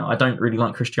you both now, I don't really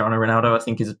like Cristiano Ronaldo. I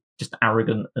think he's just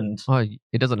arrogant and... Oh,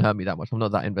 it doesn't hurt me that much. I'm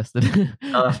not that invested. Oh,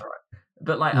 that's all right.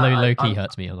 But like, low-key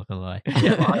hurts me, I'm not going to lie.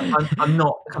 Yeah, I'm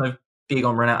not kind of big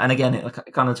on Ronaldo. And again,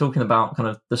 kind of talking about kind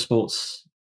of the sports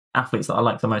athletes that I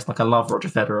like the most, like I love Roger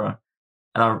Federer.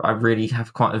 And I really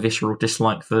have quite a visceral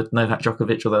dislike for Novak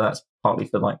Djokovic, although that's partly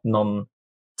for like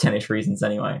non-tennis reasons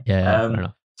anyway. Yeah, fair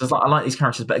enough. So it's like, I like these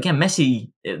characters. But again,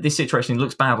 Messi, this situation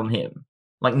looks bad on him.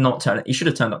 Like he should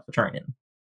have turned up for training.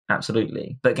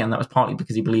 Absolutely. But again, that was partly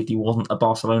because he believed he wasn't a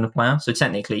Barcelona player. So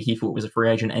technically he thought he was a free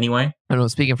agent anyway. I know,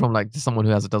 speaking from like someone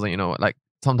who doesn't, like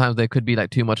sometimes there could be like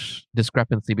too much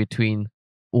discrepancy between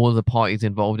all the parties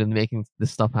involved in making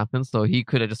this stuff happen. So he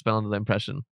could have just been under the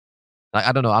impression. Like,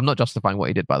 I don't know. I'm not justifying what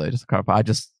he did, by the way, just to clarify.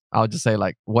 I would just say,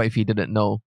 like, what if he didn't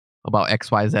know about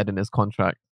X, Y, Z in his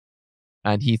contract,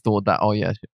 and he thought that, oh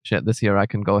yeah, shit, this year I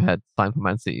can go ahead, sign for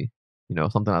Man City,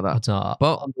 something like that.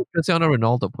 But on the Cristiano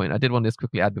Ronaldo point, I did want to just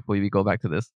quickly add before we go back to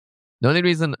this. The only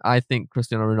reason I think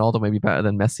Cristiano Ronaldo may be better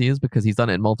than Messi is because he's done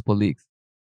it in multiple leagues.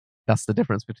 That's the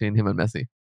difference between him and Messi.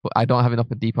 But I don't have enough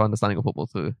of a deeper understanding of football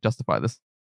to justify this.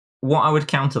 What I would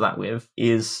counter that with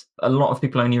is a lot of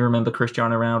people only remember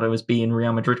Cristiano Ronaldo as being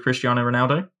Real Madrid Cristiano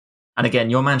Ronaldo. And again,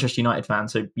 you're a Manchester United fan,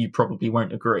 so you probably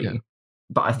won't agree. Yeah.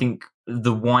 But I think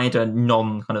the wider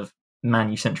non-kind of Man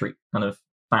U-centric kind of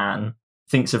fan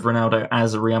thinks of Ronaldo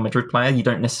as a Real Madrid player. You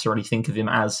don't necessarily think of him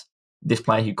as this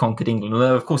player who conquered England.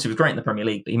 Although, of course, he was great in the Premier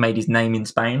League, but he made his name in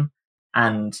Spain.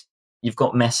 And you've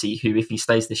got Messi, who, if he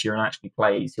stays this year and actually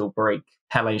plays, he'll break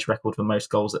Pele's record for most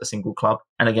goals at a single club.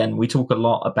 And again, we talk a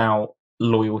lot about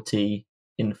loyalty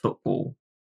in football.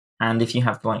 And if you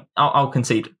have, like, I'll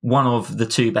concede, one of the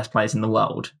 2 best players in the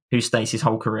world who stays his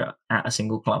whole career at a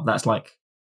single club, that's like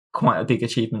quite a big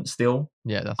achievement still.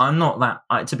 Yeah, I'm not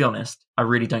that. To be honest, I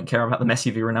really don't care about the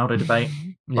Messi v Ronaldo debate.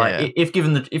 Like, if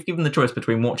given the choice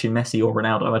between watching Messi or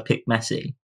Ronaldo, I'd pick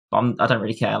Messi. But I don't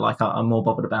really care. Like, I'm more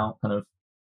bothered about kind of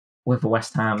whether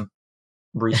West Ham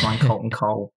re-sign Colton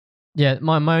Cole. Yeah,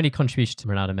 my only contribution to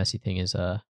the Ronaldo Messi thing is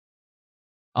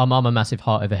I'm a massive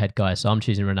heart over head guy, so I'm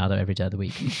choosing Ronaldo every day of the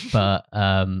week. But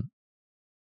I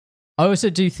also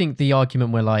do think the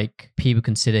argument where like people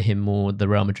consider him more the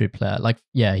Real Madrid player, like,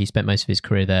 yeah, he spent most of his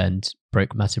career there and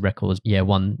broke massive records. Yeah,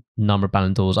 won a number of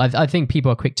Ballon d'Ors. I think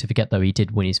people are quick to forget though he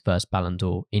did win his first Ballon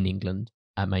d'Or in England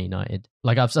at Man United.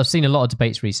 Like I've seen a lot of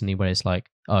debates recently where it's like,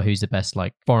 oh, who's the best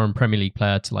like foreign Premier League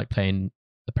player to like play in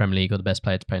the Premier League or the best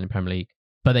player to play in the Premier League.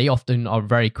 But they often are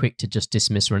very quick to just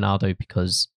dismiss Ronaldo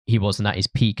because he wasn't at his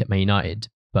peak at Man United.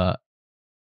 But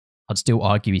I'd still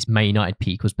argue his Man United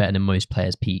peak was better than most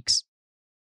players' peaks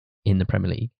in the Premier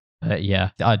League. But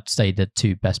yeah, I'd say the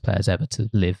 2 best players ever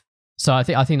to live. So I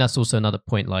think that's also another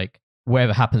point. Like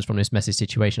whatever happens from this Messi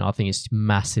situation, I think it's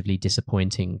massively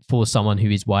disappointing for someone who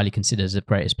is widely considered as the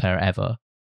greatest player ever.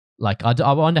 Like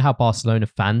I wonder how Barcelona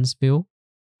fans feel.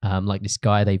 Like this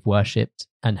guy they've worshipped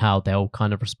and how they'll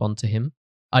kind of respond to him.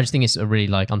 I just think it's a really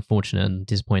like unfortunate and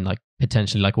disappointing, like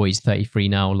potentially like he's 33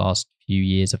 now, last few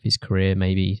years of his career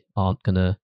maybe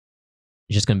it's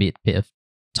just going to be a bit of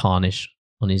tarnish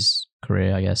on his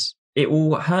career, I guess. It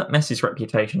will hurt Messi's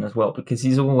reputation as well because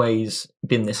he's always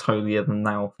been this holier than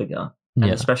thou figure. And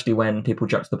Yeah. especially when people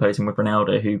juxtapose him with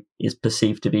Ronaldo, who is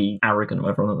perceived to be arrogant,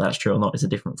 whether or not that's true or not is a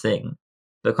different thing.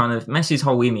 But kind of Messi's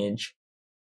whole image,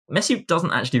 Messi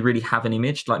doesn't actually really have an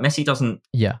image. Like Messi doesn't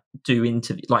do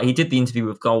interview. Like he did the interview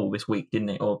with Goal this week, didn't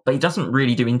he? But he doesn't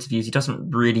really do interviews. He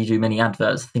doesn't really do many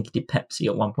adverts. I think he did Pepsi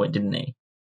at one point, didn't he?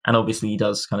 And obviously he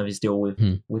does kind of his deal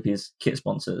with his kit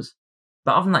sponsors.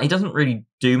 But other than that, he doesn't really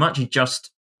do much.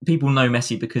 People know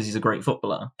Messi because he's a great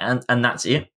footballer, and that's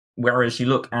it. Whereas you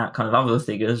look at kind of other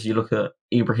figures, you look at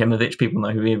Ibrahimovic, people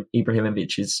know who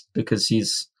Ibrahimovic is because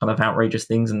he's kind of outrageous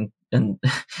things and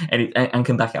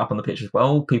can back it up on the pitch as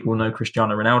well. People know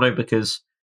Cristiano Ronaldo because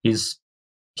he's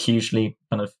hugely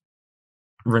kind of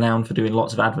renowned for doing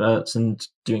lots of adverts and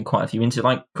doing quite a few interviews.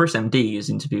 Like Chris MD has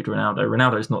interviewed Ronaldo.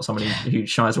 Ronaldo is not somebody who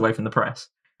shies away from the press.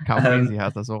 How crazy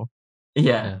has as well.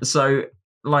 Yeah. So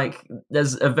like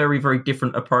there's a very, very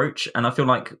different approach. And I feel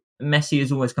like Messi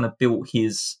has always kind of built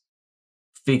his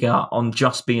figure on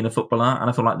just being a footballer. And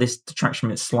I feel like this detracts from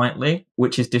it slightly,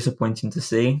 which is disappointing to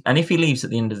see. And if he leaves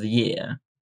at the end of the year,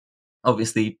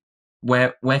 obviously,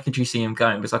 where could you see him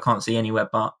going? Because I can't see anywhere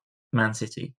but Man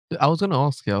City. I was going to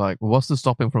ask you, like, what's to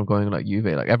stop him from going like Juve?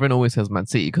 Like, everyone always says Man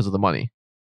City because of the money.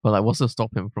 But like, what's to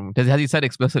stop him from? Has he said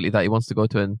explicitly that he wants to go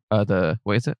to the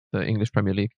English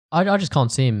Premier League? I just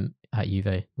can't see him at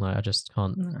Juve. Like, I just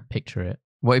can't picture it.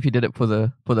 What if he did it for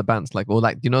the bands? Like, or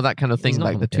like, do you know that kind of thing?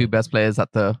 Like the two best players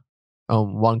at the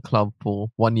one club for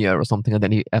 1 year or something, and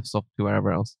then he F's off to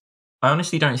wherever else. I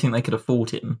honestly don't think they could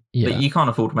afford him. Yeah. But you can't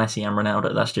afford Messi and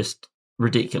Ronaldo. That's just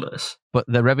ridiculous. But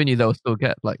the revenue they'll still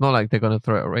get, like, not like they're going to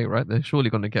throw it away, right? They're surely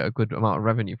going to get a good amount of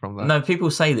revenue from that. No, people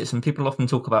say this, and people often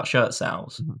talk about shirt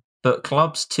sales. Mm-hmm. But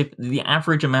clubs the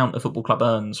average amount a football club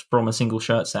earns from a single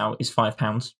shirt sale is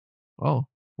 £5. Oh,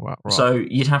 wow. Right. So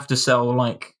you'd have to sell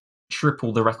like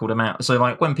triple the record amount. So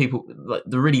like when people, like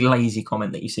the really lazy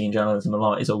comment that you see in journalism a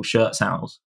lot is, "Oh, shirt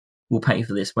sales will pay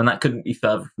for this," when that couldn't be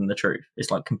further from the truth.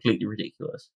 It's like completely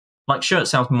ridiculous. Like shirt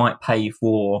sales might pay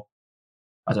for,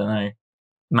 I don't know,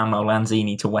 Manuel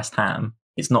Lanzini to West Ham.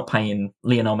 It's not paying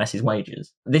Lionel Messi's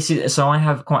wages. So I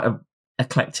have quite a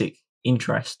eclectic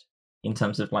interest in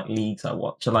terms of like leagues I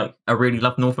watch. So like I really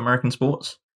love North American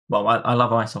sports. Well, I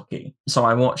love ice hockey, so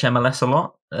I watch MLS a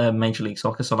lot, Major League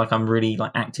Soccer. So like I'm really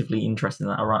like actively interested in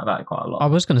that. I write about it quite a lot. I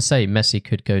was going to say Messi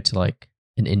could go to like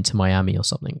an Inter Miami or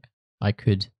something. I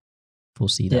could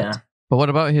foresee that. Yeah. But what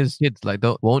about his kids? Like,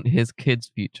 won't his kids'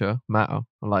 future matter?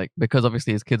 Like, because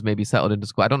obviously his kids may be settled into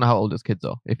school. I don't know how old his kids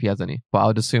are, if he has any. But I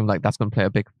would assume like that's going to play a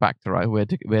big factor, right? Where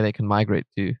they can migrate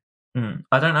to.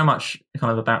 I don't know much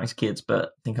kind of about his kids, but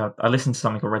I think I listened to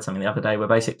something or read something the other day where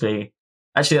basically,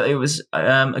 actually it was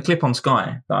a clip on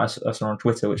Sky that I saw on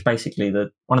Twitter, which basically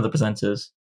one of the presenters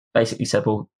basically said,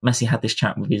 well, Messi had this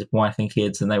chat with his wife and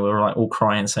kids, and they were like all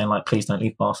crying, saying like, please don't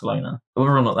leave Barcelona.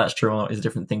 Whether or not that's true or not is a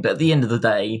different thing. But at the end of the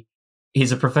day,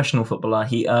 he's a professional footballer.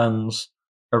 He earns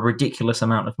a ridiculous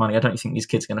amount of money. I don't think these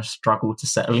kids are going to struggle to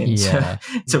settle into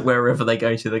to wherever they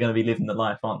go to. They're going to be living the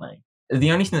life, aren't they?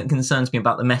 The only thing that concerns me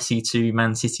about the Messi to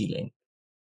Man City link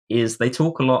is they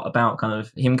talk a lot about kind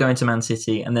of him going to Man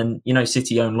City, and then, you know,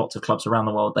 City own lots of clubs around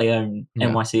the world. They own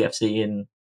NYCFC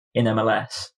in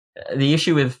MLS. The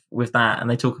issue with that, and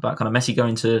they talk about kind of Messi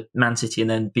going to Man City and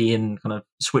then being kind of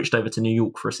switched over to New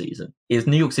York for a season, is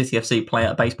New York City FC play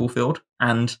at a baseball field,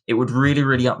 and it would really,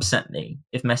 really upset me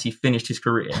if Messi finished his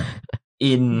career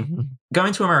in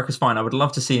going to America's fine. I would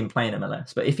love to see him play in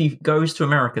MLS, but if he goes to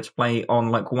America to play on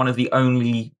like one of the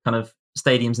only kind of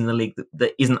stadiums in the league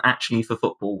that isn't actually for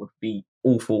football, would be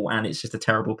awful, and it's just a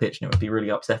terrible pitch, and it would be really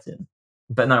upsetting.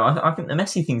 But no, I think the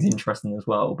Messi thing's interesting as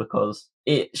well, because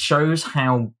it shows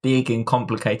how big and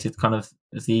complicated kind of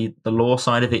the law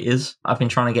side of it is. I've been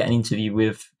trying to get an interview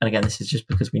with, and again, this is just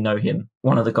because we know him,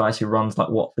 one of the guys who runs like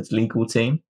Watford's legal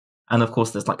team. And of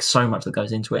course, there's like so much that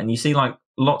goes into it. And you see like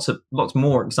lots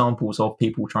more examples of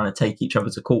people trying to take each other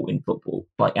to court in football,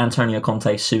 like Antonio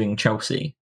Conte suing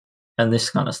Chelsea and this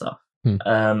kind of stuff.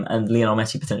 And Lionel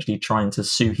Messi potentially trying to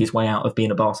sue his way out of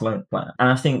being a Barcelona player. And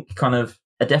I think kind of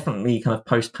definitely kind of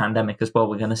post-pandemic as well,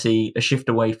 we're going to see a shift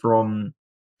away from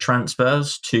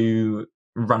transfers to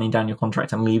running down your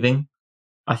contract and leaving.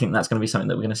 I think that's going to be something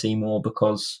that we're going to see more,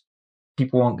 because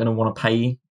people aren't going to want to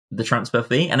pay the transfer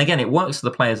fee. And again, it works for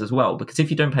the players as well, because if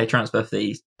you don't pay transfer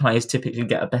fees, players typically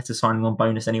get a better signing on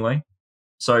bonus anyway.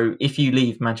 So if you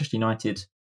leave Manchester United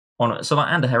so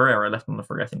like Ander Herrera left on the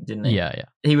free, I think, didn't he? Yeah.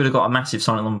 He would have got a massive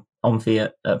signing on fee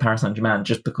at Paris Saint-Germain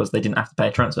just because they didn't have to pay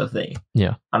a transfer fee.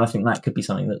 Yeah. And I think that could be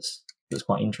something that's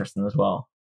quite interesting as well.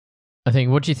 I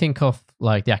think, what do you think of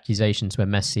like the accusations where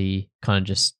Messi kind of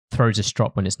just throws a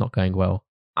strop when it's not going well?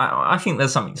 I think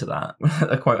there's something to that.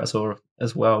 A quote I saw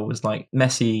as well was like,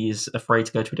 Messi is afraid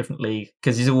to go to a different league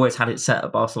because he's always had it set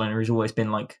at Barcelona. He's always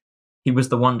been like, he was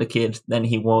the wonder kid, then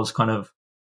he was kind of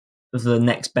the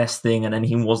next best thing, and then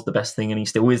he was the best thing, and he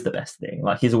still is the best thing.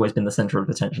 Like, he's always been the centre of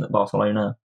attention at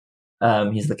Barcelona.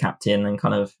 He's the captain, and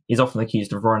kind of he's often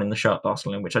accused of running the show at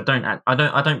Barcelona, which I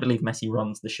don't believe Messi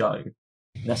runs the show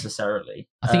necessarily.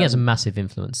 I think he has a massive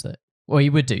influence there. Well,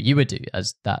 you would do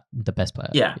as the best player.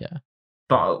 Yeah.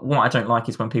 But what I don't like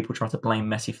is when people try to blame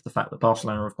Messi for the fact that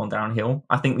Barcelona have gone downhill.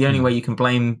 I think the only way you can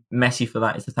blame Messi for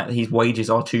that is the fact that his wages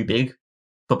are too big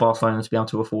for Barcelona to be able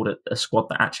to afford a squad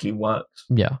that actually works.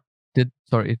 Yeah. Did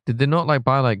they not like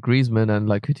buy like Griezmann and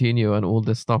like Coutinho and all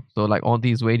this stuff? So like all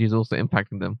these wages also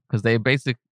impacting them because they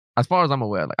basically, as far as I'm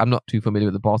aware, like I'm not too familiar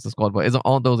with the Barca squad, but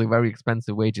aren't those like very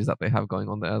expensive wages that they have going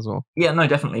on there as well? Yeah, no,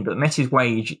 definitely. But Messi's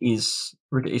wage is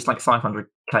it's like 500k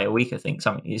a week, I think.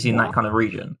 Something is in that kind of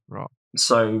region. Right.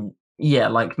 So yeah,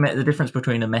 like the difference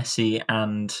between a Messi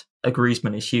and a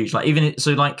Griezmann is huge. Like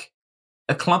like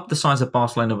a club the size of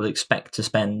Barcelona would expect to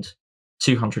spend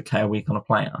 200k a week on a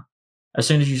player. As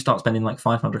soon as you start spending like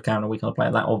 500k on a week on a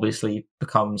player, that obviously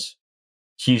becomes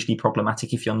hugely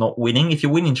problematic if you're not winning. If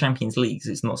you're winning Champions Leagues,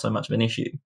 it's not so much of an issue.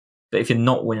 But if you're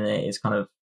not winning it, it's kind of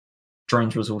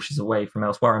drains resources away from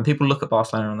elsewhere. And people look at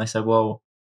Barcelona and they say, well,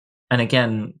 and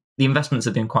again, the investments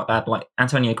have been quite bad. Like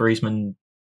Antonio Griezmann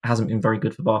hasn't been very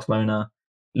good for Barcelona.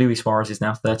 Luis Suarez is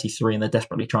now 33 and they're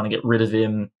desperately trying to get rid of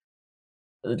him.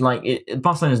 Like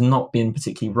Barcelona's not been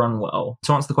particularly run well.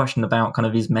 To answer the question about kind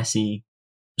of is Messi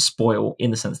spoil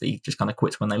in the sense that he just kind of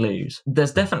quits when they lose,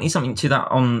 there's definitely something to that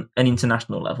on an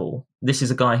international level. This is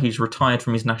a guy who's retired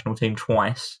from his national team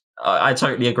twice. I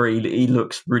totally agree. He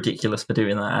looks ridiculous for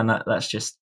doing that, and that's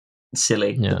just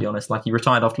silly, to be honest. Like, he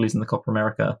retired after losing the Copa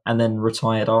America and then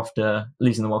retired after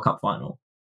losing the World Cup final,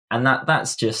 and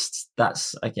that's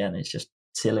again, it's just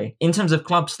silly. In terms of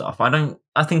club stuff, I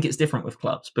think it's different with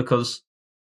clubs because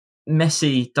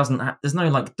Messi there's no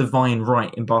like divine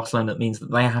right in Barcelona that means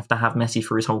that they have to have Messi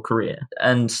for his whole career.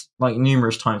 And like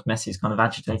numerous times Messi's kind of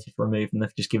agitated for a move and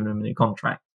they've just given him a new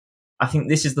contract. I think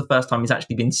this is the first time he's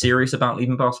actually been serious about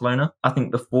leaving Barcelona. I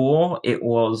think before it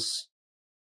was,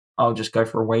 I'll just go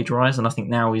for a wage rise. And I think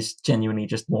now he's genuinely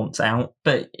just wants out.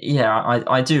 But yeah,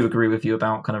 I do agree with you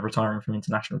about kind of retiring from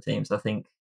international teams. I think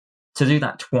to do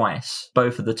that twice,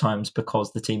 both of the times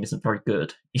because the team isn't very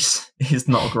good, is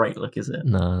not a great look, is it?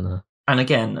 No. And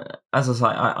again, as I say,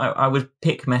 I would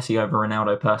pick Messi over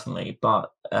Ronaldo personally,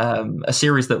 but a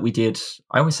series that we did,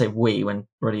 I always say we when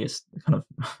really it's kind of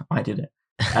I did it.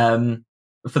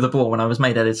 For the Boar, when I was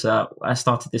made editor, I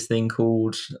started this thing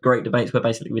called Great Debates, where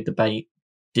basically we'd debate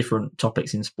different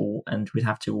topics in sport and we'd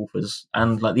have two authors.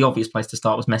 And like the obvious place to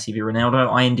start was Messi v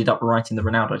Ronaldo. I ended up writing the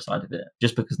Ronaldo side of it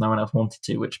just because no one else wanted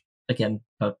to, which again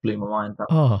kind of blew my mind.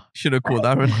 Oh, should have called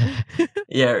that one.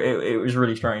 Yeah, it was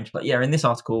really strange. But yeah, in this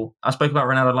article, I spoke about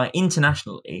Ronaldo. Like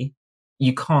internationally,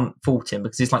 you can't fault him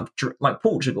because it's like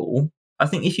Portugal. I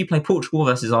think if you play Portugal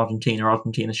versus Argentina,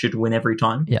 Argentina should win every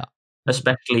time. Yeah.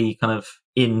 Especially kind of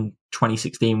in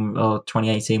 2016 or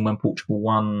 2018 when Portugal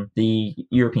won the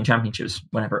European Championships,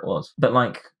 whenever it was. But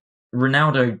like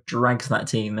Ronaldo drags that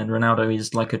team, and Ronaldo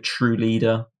is like a true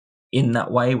leader in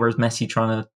that way, whereas Messi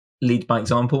trying to lead by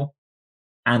example,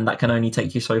 and that can only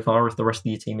take you so far if the rest of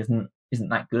your team isn't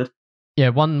that good. Yeah,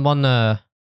 one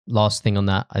last thing on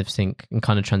that, I think, and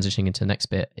kind of transitioning into the next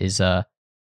bit is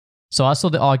so I saw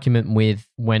the argument with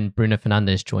when Bruno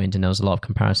Fernandes joined, and there was a lot of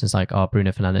comparisons like,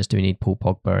 Bruno Fernandes, do we need Paul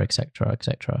Pogba, etc.,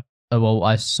 etc. Well,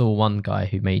 I saw one guy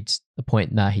who made the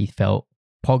point that he felt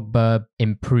Pogba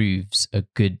improves a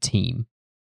good team,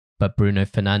 but Bruno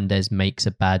Fernandes makes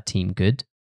a bad team good.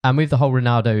 And with the whole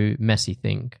Ronaldo-Messi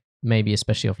thing, maybe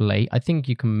especially of late, I think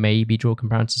you can maybe draw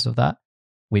comparisons of that.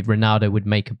 With Ronaldo would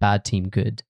make a bad team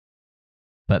good,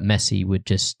 but Messi would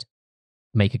just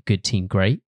make a good team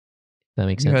great. That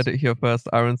makes sense. You heard it here first.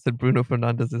 Aaron said Bruno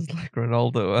Fernandes is like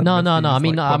Ronaldo. No.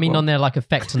 I mean on their like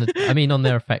effect on the. on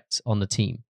their effect on the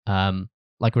team.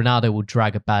 Like Ronaldo will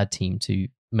drag a bad team to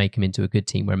make him into a good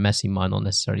team, where Messi might not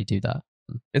necessarily do that.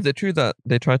 Is it true that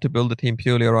they tried to build a team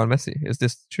purely around Messi? Is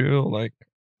this true? Like,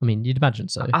 I mean, you'd imagine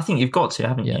so. I think you've got to,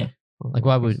 haven't you? Like,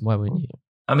 why wouldn't you?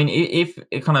 I mean, if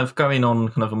it kind of going on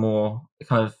kind of a more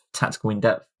kind of tactical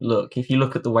in-depth look, if you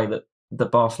look at the way that the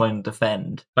Barcelona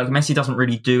defend, like Messi doesn't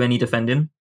really do any defending.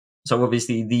 So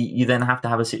obviously you then have to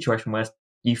have a situation where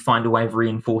you find a way of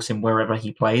reinforcing wherever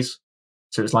he plays.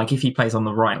 So it's like if he plays on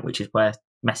the right, which is where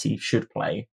Messi should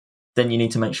play, then you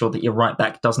need to make sure that your right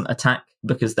back doesn't attack,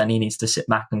 because then he needs to sit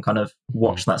back and kind of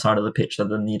watch that side of the pitch so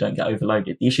then you don't get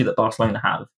overloaded. The issue that Barcelona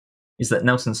have is that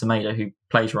Nelson Semedo, who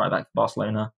plays right back for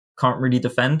Barcelona, can't really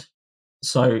defend.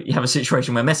 So you have a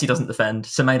situation where Messi doesn't defend,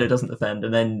 Semedo doesn't defend,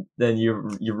 and then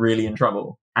you're really in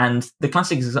trouble. And the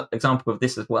classic example of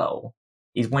this as well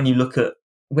is when you look at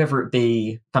whether it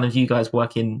be kind of you guys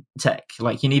work in tech,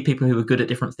 like you need people who are good at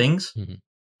different things.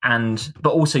 But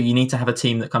also you need to have a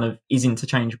team that kind of is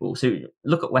interchangeable. So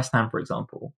look at West Ham, for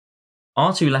example.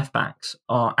 Our two left backs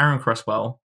are Aaron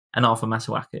Cresswell and Arthur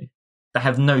Masuaku. They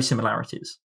have no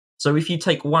similarities. So if you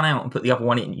take one out and put the other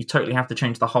one in, you totally have to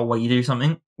change the whole way you do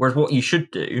something. Whereas what you should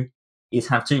do is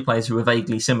have two players who are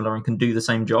vaguely similar and can do the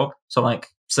same job. So like,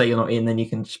 say you're not in, then you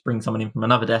can just bring someone in from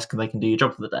another desk and they can do your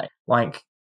job for the day. Like,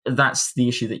 that's the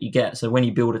issue that you get. So when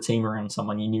you build a team around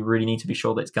someone, you really need to be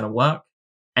sure that it's going to work.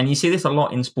 And you see this a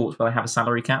lot in sports where they have a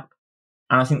salary cap.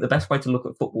 And I think the best way to look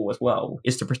at football as well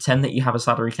is to pretend that you have a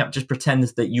salary cap. Just pretend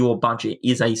that your budget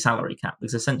is a salary cap,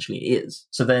 because essentially it is.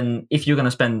 So then if you're going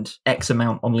to spend X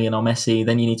amount on Lionel Messi,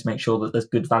 then you need to make sure that there's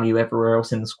good value everywhere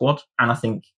else in the squad. And I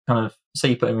think kind of, say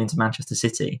you put him into Manchester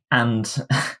City and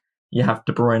you have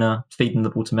De Bruyne feeding the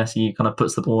ball to Messi, he kind of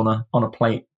puts the ball on a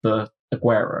plate for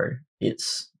Aguero.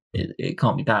 It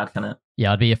can't be bad, can it?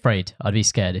 Yeah, I'd be afraid. I'd be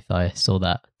scared if I saw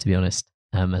that, to be honest.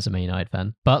 As a Man United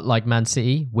fan. But like Man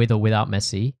City, with or without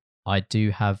Messi, I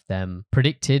do have them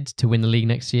predicted to win the league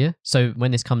next year. So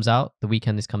when this comes out, the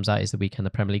weekend this comes out is the weekend the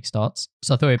Premier League starts.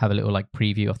 So I thought we'd have a little like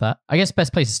preview of that. I guess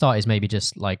best place to start is maybe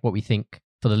just like what we think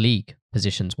for the league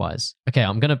positions wise. Okay,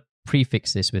 I'm going to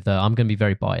prefix this with, I'm going to be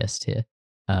very biased here.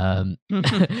 I'll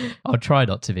try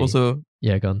not to be. Also,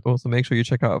 yeah, go on. Also, make sure you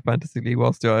check out our Fantasy League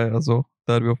whilst you're at it as well.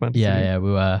 Third Wheel Fantasy League. Yeah,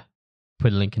 we'll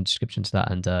put a link in the description to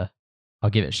that, and I'll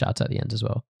give it a shout out at the end as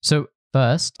well. So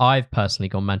first, I've personally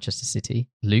gone Manchester City.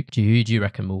 Luke, who do you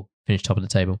reckon will finish top of the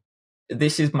table?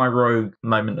 This is my rogue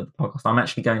moment of the podcast. I'm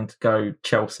actually going to go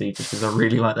Chelsea just because I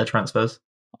really like their transfers.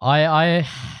 Hamish,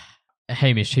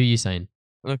 who are you saying?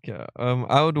 Okay,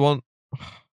 I would want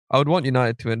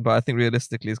United to win, but I think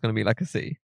realistically it's going to be like a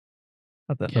City.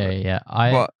 Okay, yeah.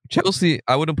 But Chelsea,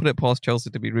 I wouldn't put it past Chelsea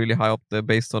to be really high up there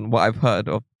based on what I've heard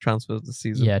of transfers this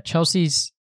season. Yeah,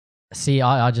 Chelsea's. See,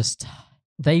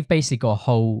 they've basically got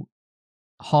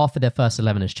half of their first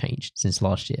 11 has changed since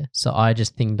last year. So I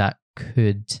just think that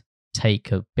could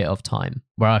take a bit of time.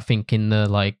 Where I think in the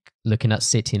like looking at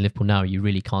City and Liverpool now, you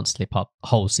really can't slip up a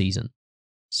whole season.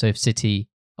 So if City,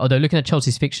 although looking at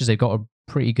Chelsea's fixtures, they've got a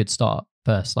pretty good start.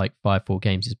 First like 5-4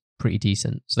 games is pretty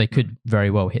decent. So they could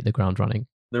very well hit the ground running.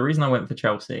 The reason I went for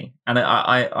Chelsea, and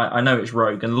I know it's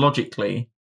rogue, and logically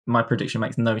my prediction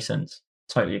makes no sense.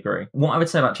 Totally agree. What I would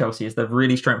say about Chelsea is they've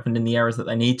really strengthened in the areas that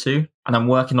they need to, and I'm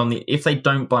working on if they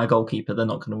don't buy a goalkeeper, they're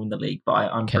not going to win the league. But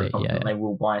I'm pretty confident they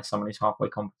will buy someone who's halfway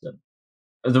competent.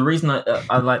 The reason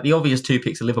I like the obvious two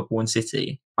picks are Liverpool and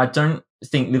City. I don't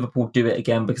think Liverpool do it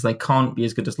again because they can't be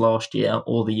as good as last year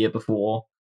or the year before,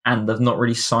 and they've not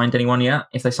really signed anyone yet.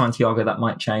 If they sign Thiago, that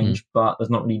might change, but they've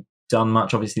not really done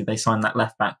much. Obviously, they signed that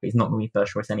left back, but he's not going to be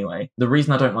first choice anyway. The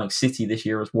reason I don't like City this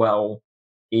year as well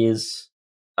is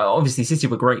obviously City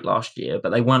were great last year, but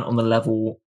they weren't on the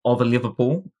level of a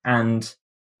Liverpool. And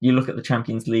you look at the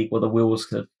Champions League where the wheels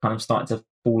have kind of started to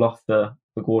fall off for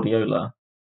Guardiola.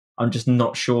 I'm just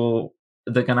not sure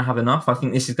they're going to have enough. I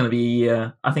think this is going to be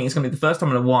I think it's going to be the first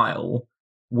time in a while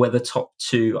where the top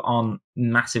two aren't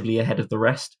massively ahead of the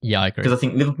rest. Yeah, I agree. Because I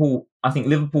think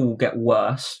Liverpool will get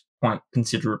worse quite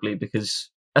considerably, because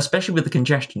especially with the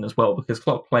congestion as well, because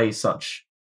Klopp plays such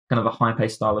kind of a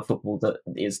high-paced style of football that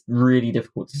is really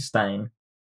difficult to sustain.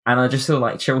 And I just feel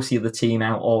like Chelsea are the team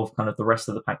out of kind of the rest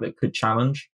of the pack that could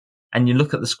challenge. And you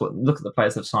look at the squad, look at the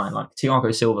players they've signed, like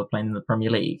Thiago Silva playing in the Premier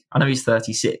League. I know he's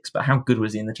 36, but how good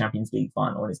was he in the Champions League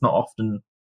final? And it's not often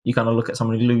you kind of look at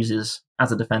someone who loses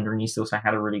as a defender and you still say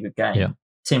had a really good game. Yeah.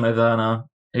 Timo Werner,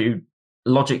 who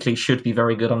logically should be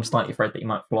very good. I'm slightly afraid that he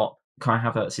might flop. Kai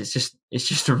Havertz, it's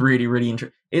just a really, really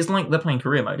interesting. It's like they're playing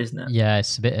career mode, isn't it? Yeah,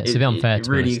 it's a bit unfair to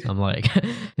be honest. I'm like,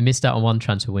 they missed out on one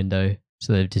transfer window,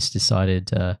 so they've just decided,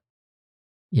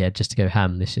 just to go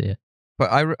ham this year.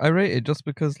 But I rate it just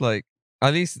because, like,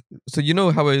 at least, so you know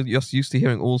how we're just used to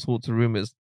hearing all sorts of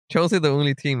rumors. Chelsea are the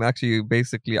only team actually,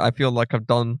 basically, I feel like I've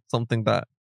done something that,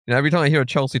 every time I hear a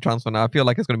Chelsea transfer now, I feel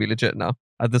like it's going to be legit now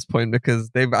at this point, because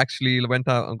they've actually went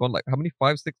out and gone like, how many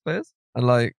 5-6 players? And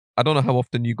like, I don't know how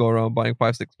often you go around buying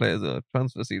 5-6 players a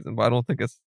transfer season, but I don't think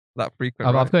it's that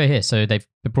frequent. I've got it here. So they've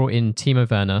brought in Timo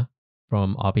Werner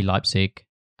from RB Leipzig,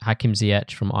 Hakim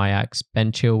Ziyech from Ajax,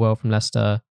 Ben Chilwell from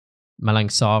Leicester, Malang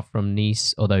Sarr from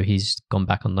Nice, although he's gone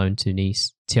back on loan to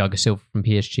Nice, Thiago Silva from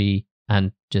PSG,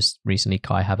 and just recently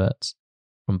Kai Havertz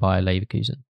from Bayer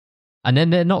Leverkusen. And then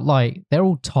they're not like, they're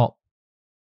all top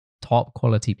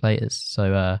quality players.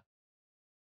 So,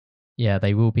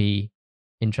 they will be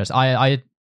interesting.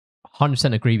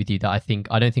 100% agree with you that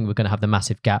I don't think we're going to have the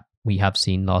massive gap we have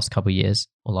seen last couple of years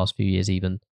or last few years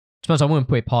even. To be honest, I wouldn't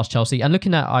put it past Chelsea. And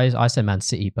looking at, I said Man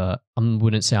City, but I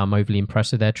wouldn't say I'm overly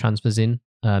impressed with their transfers in.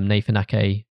 Nathan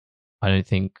Ake, I don't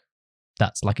think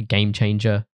that's like a game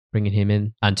changer bringing him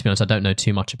in. And to be honest, I don't know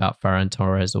too much about Ferran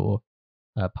Torres or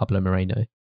Pablo Moreno.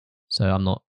 So I'm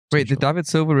not. Wait, did David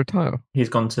Silva retire? He's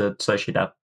gone to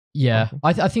Sociedad. Yeah,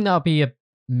 I think that'll be a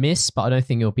miss, but I don't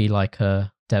think it'll be like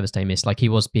a devastating miss. Like he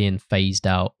was being phased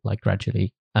out like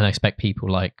gradually. And I expect people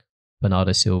like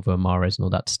Bernardo Silva, Mahrez and all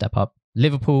that to step up.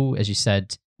 Liverpool, as you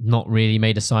said, not really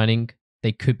made a signing.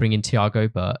 They could bring in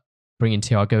Thiago, but bringing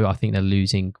Thiago, I think they're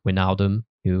losing Wijnaldum,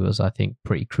 who was, I think,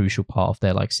 pretty crucial part of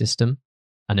their like system.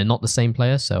 And they're not the same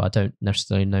player, so I don't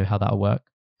necessarily know how that'll work.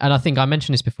 And I think I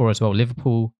mentioned this before as well.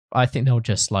 Liverpool, I think they'll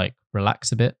just like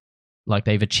relax a bit. Like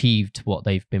they've achieved what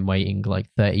they've been waiting like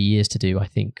 30 years to do, I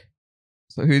think.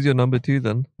 So who's your number 2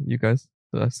 then, you guys?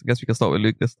 So I guess we can start with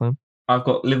Luke this time. I've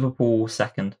got Liverpool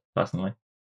second, personally.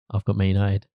 I've got Man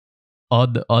United.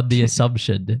 On the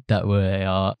assumption that we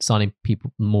are signing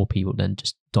more people than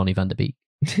just Donny van der Beek.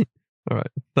 All right.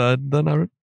 Third then, Aaron?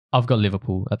 I've got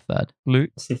Liverpool at third. Luke?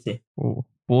 City. Oh,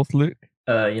 fourth, Luke?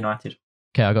 United.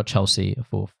 Okay, I got Chelsea at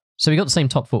fourth. So we got the same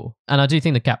top 4. And I do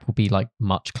think the gap will be like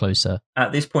much closer.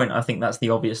 At this point, I think that's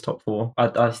the obvious top 4.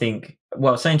 I think,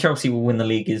 well, saying Chelsea will win the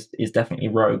league is definitely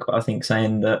rogue. I think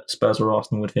saying that Spurs or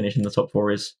Arsenal would finish in the top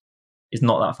 4 is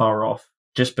not that far off,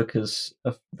 just because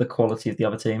of the quality of the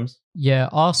other teams. Yeah,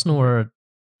 Arsenal are a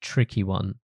tricky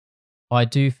one. I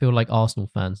do feel like Arsenal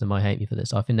fans, they might hate me for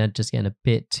this. I think they're just getting a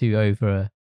bit too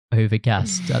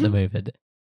overgassed at the moment.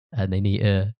 And they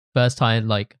need first time,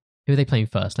 like, who are they playing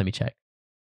first? Let me check.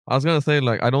 I was going to say,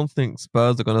 like, I don't think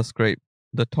Spurs are going to scrape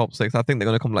the top 6. I think they're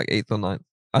going to come like 8th or 9th.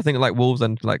 I think like Wolves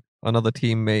and like another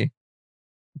team may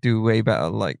do way better.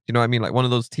 Like, you know what I mean? Like one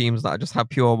of those teams that just have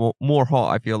pure, more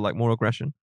heart, I feel like, more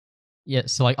aggression. Yeah,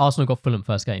 so like Arsenal got Fulham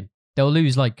first game. They'll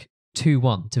lose like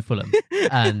 2-1 to Fulham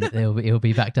and it'll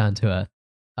be back down to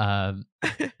earth.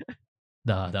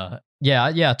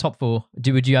 Yeah, top 4.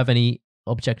 Would you have any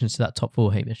objections to that top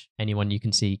 4, Hamish? Anyone you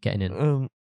can see getting in?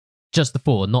 Just the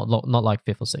 4, not like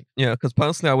 5th or 6th. Yeah, because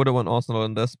personally, I wouldn't want Arsenal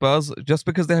in there. Spurs, just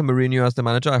because they have Mourinho as the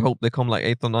manager, I hope they come like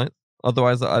 8th or 9th.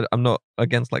 Otherwise, I'm not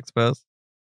against like Spurs.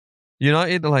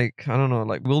 United, like, I don't know,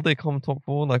 like, will they come top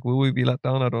 4? Like, will we be let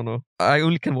down? I don't know. I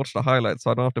only can watch the highlights,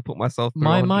 so I don't have to put myself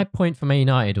through. My point for Man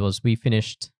United was we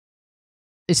finished.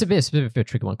 It's a bit of a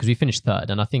tricky one because we finished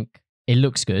 3rd, and I think it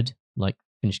looks good, like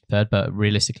finishing 3rd, but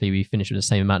realistically, we finished with the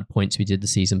same amount of points we did the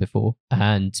season before.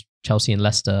 And Chelsea and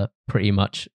Leicester pretty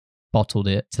much bottled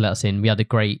it to let us in. We had a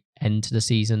great end to the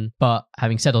season. But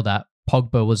having said all that,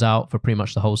 Pogba was out for pretty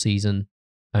much the whole season,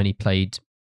 only played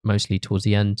mostly towards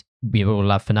the end. We will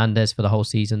have Fernandes for the whole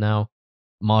season now.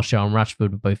 Martial and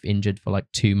Rashford were both injured for like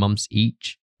 2 months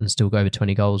each and still go over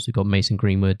 20 goals. We've got Mason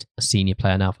Greenwood, a senior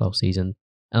player now for the whole season.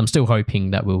 And I'm still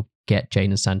hoping that we'll get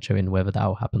Jadon Sancho in, whether that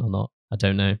will happen or not. I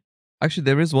don't know. Actually,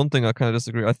 there is one thing I kind of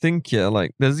disagree. I think, yeah,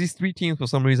 like, there's these 3 teams for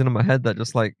some reason in my head that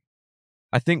just like,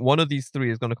 I think one of these 3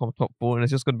 is going to come top 4 and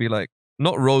it's just going to be like,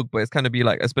 not rogue, but it's kind of be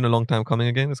like, it's been a long time coming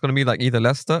again. It's going to be like either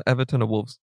Leicester, Everton or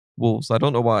Wolves. I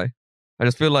don't know why. I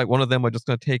just feel like one of them are just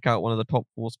going to take out one of the top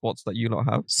 4 spots that you lot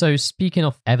have. So speaking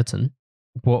of Everton,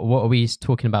 what are we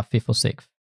talking about, 5th or 6th?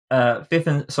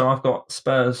 5th, so I've got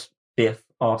Spurs 5th,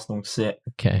 Arsenal 6th.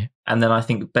 Okay. And then I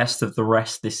think best of the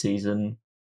rest this season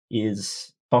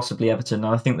is possibly Everton.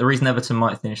 And I think the reason Everton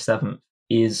might finish 7th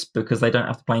is because they don't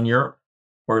have to play in Europe.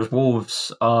 Whereas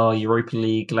Wolves are Europa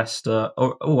League, Leicester...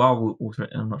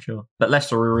 I'm not sure. But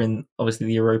Leicester are in, obviously,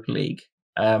 the Europa League.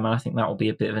 And I think that will be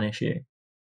a bit of an issue.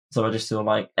 So I just feel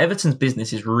like Everton's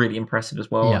business is really impressive as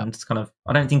well. Yeah. And it's kind of...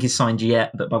 I don't think he's signed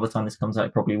yet, but by the time this comes out,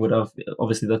 he probably would have.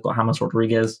 Obviously, they've got James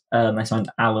Rodriguez. They signed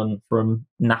Allen from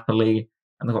Napoli.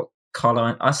 And they've got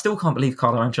Carlo... I still can't believe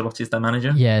Carlo Ancelotti is their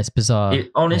manager. Yeah, it's bizarre.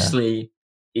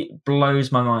 It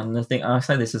blows my mind. And I think I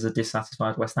say this as a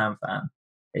dissatisfied West Ham fan.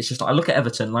 It's just like, I look at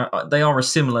Everton, like they are a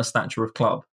similar stature of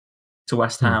club to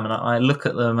West Ham, and I look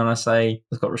at them and I say,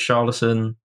 they've got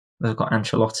Richarlison, they've got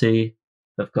Ancelotti,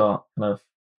 they've got kind of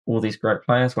all these great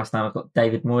players. West Ham have got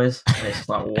David Moyes, and it's just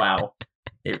like, wow,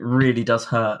 it really does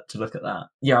hurt to look at that.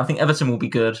 Yeah, I think Everton will be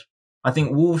good. I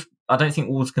don't think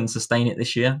Wolves can sustain it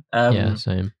this year. Yeah,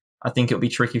 same. I think it'll be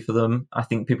tricky for them. I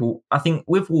think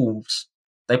with Wolves,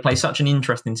 they play such an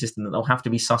interesting system that they'll have to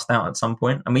be sussed out at some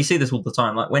point. And we see this all the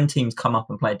time. Like when teams come up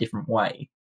and play a different way,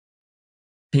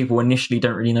 people initially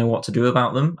don't really know what to do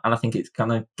about them. And I think it's going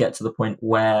to get to the point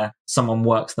where someone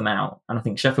works them out. And I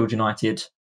think Sheffield United,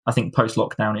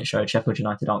 post-lockdown, it showed Sheffield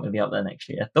United aren't going to be up there next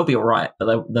year. They'll be all right, but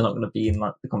they're not going to be in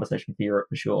like the conversation for Europe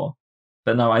for sure.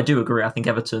 But no, I do agree. I think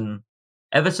Everton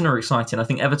are exciting. I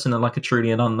think Everton are like a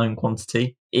truly an unknown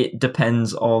quantity. It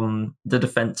depends on the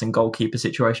defence and goalkeeper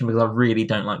situation because I really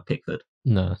don't like Pickford.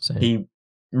 No, same. He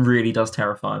really does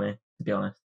terrify me, to be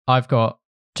honest. I've got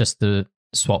just the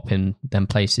swap in them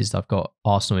places. I've got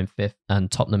Arsenal in 5th and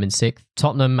Tottenham in 6th.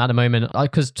 Tottenham at the moment,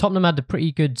 because Tottenham had a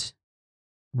pretty good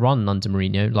run under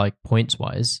Mourinho, like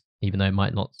points-wise, even though it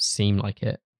might not seem like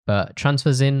it. But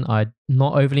transfers in, I'm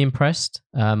not overly impressed,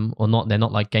 or not. They're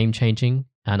not like game-changing.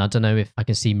 And I don't know if I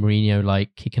can see Mourinho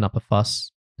like kicking up a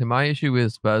fuss. My issue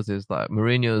with Spurs is that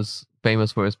Mourinho's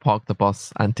famous for his park the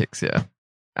bus antics, yeah.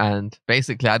 And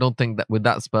basically, I don't think that with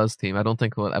that Spurs team, I don't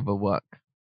think it will ever work.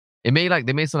 They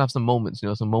may still have some moments,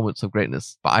 some moments of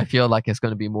greatness, but I feel like it's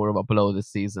going to be more of a blow this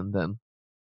season than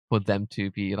for them to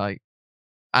be like,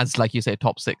 as like you say,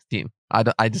 top 6 team. I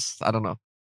don't know.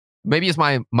 Maybe it's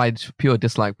my pure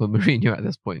dislike for Mourinho at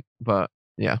this point, but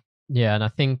yeah. Yeah, and I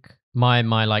think my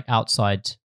like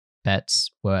outside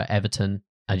bets were Everton,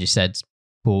 as you said,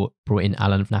 brought in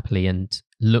Alan of Napoli, and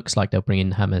looks like they'll bring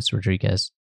in James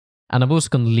Rodriguez. And I've also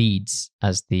gone Leeds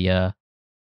as the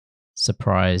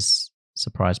surprise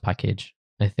package.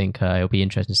 I think it'll be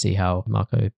interesting to see how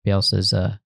Marco Bielsa's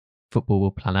football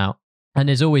will plan out. And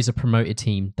there's always a promoted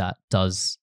team that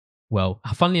does well.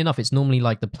 Funnily enough, it's normally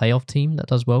like the playoff team that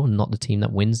does well, not the team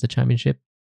that wins the championship,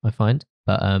 I find.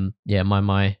 But yeah,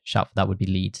 my shout for that would be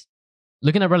Leeds.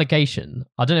 Looking at relegation,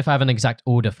 I don't know if I have an exact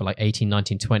order for like 18,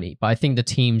 19, 20, but I think the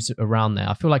teams around there,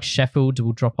 I feel like Sheffield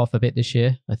will drop off a bit this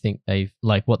year. I think they've,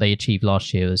 like what they achieved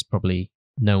last year was probably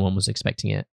no one was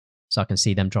expecting it. So I can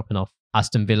see them dropping off.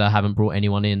 Aston Villa haven't brought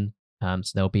anyone in,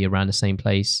 so they'll be around the same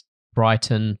place.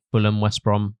 Brighton, Fulham, West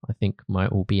Brom, I think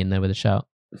might all be in there with a shout.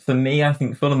 For me, I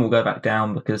think Fulham will go back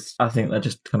down because I think they're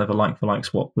just kind of a like-for-like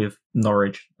swap with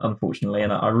Norwich, unfortunately.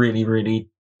 And I really, really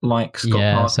like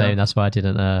Scott Parker. Same. That's why I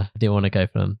didn't want to go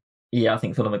for them. Yeah, I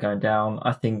think Fulham are going down.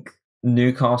 I think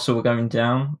Newcastle are going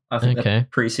down. I think their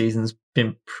pre-season's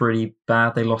been pretty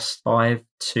bad. They lost 5-2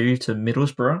 to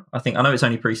Middlesbrough. I know it's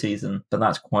only pre-season, but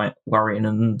that's quite worrying,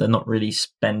 and they're not really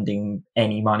spending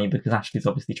any money because Ashley's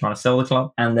obviously trying to sell the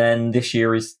club. And then this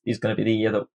year is going to be the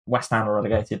year that West Ham are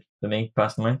relegated for me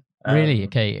personally. Really?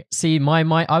 Okay. See,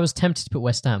 I was tempted to put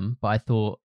West Ham, but I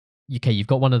thought, okay, you've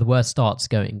got one of the worst starts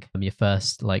going from your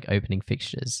first like opening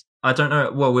fixtures. I don't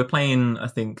know. Well, we're playing, I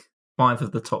think, 5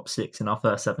 of the top 6 in our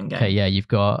first 7 games. Okay, yeah, you've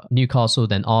got Newcastle,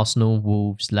 then Arsenal,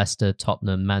 Wolves, Leicester,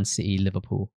 Tottenham, Man City,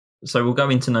 Liverpool. So we'll go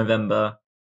into November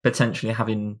potentially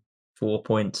having 4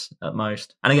 points at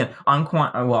most. And again, I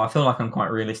feel like I'm quite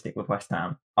realistic with West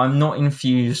Ham. I'm not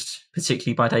infused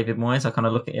particularly by David Moyes. I kind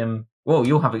of look at him. Well,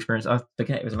 you'll have experience. I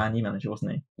forget it was a Man U manager,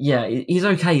 wasn't he? Yeah, he's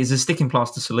okay. He's a sticking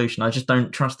plaster solution. I just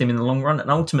don't trust him in the long run.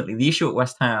 And ultimately, the issue at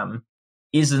West Ham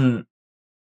isn't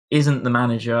the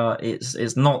manager,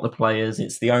 it's not the players,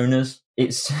 it's the owners.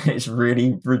 It's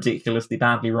really ridiculously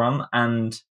badly run.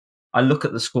 And I look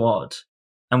at the squad,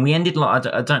 and we ended I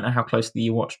don't know how closely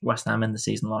you watched West Ham end the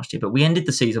season last year, but we ended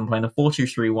the season playing a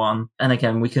 4-2-3-1. And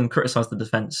again, we can criticise the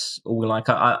defence all we like.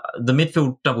 The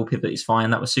midfield double pivot is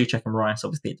fine. That was Souček and Rice.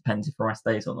 Obviously, it depends if Rice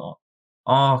stays or not.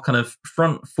 Our kind of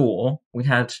front 4, we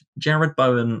had Jared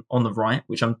Bowen on the right,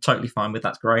 which I'm totally fine with.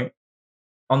 That's great.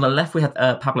 On the left, we had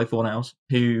Pablo Fornals,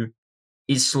 who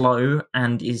is slow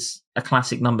and is a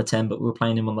classic number 10, but we were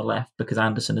playing him on the left because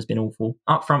Anderson has been awful.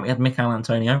 Up front, we had Mikel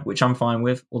Antonio, which I'm fine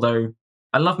with, although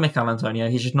I love Mikel Antonio.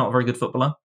 He's just not a very good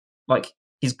footballer. Like,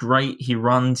 he's great, he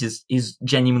runs, he's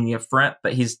genuinely a threat,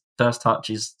 but his first touch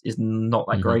is not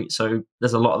that great, so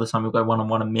there's a lot of the time we'll go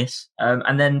one-on-one and miss.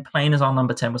 And then playing as our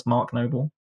number 10 was Mark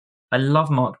Noble. I love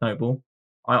Mark Noble.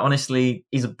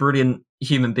 He's a brilliant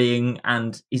human being,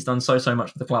 and he's done so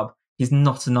much for the club. He's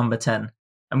not a number 10.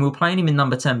 And we were playing him in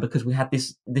number 10 because we had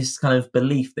this kind of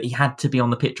belief that he had to be on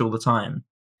the pitch all the time.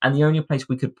 And the only place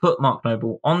we could put Mark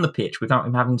Noble on the pitch without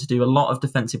him having to do a lot of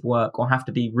defensive work or have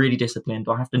to be really disciplined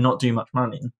or have to not do much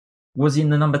running was in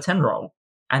the number 10 role.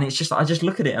 And it's just, I just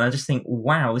look at it and I just think,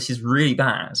 wow, this is really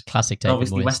bad. It's classic David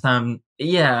Obviously,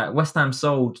 Moyes. West Ham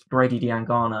sold Grady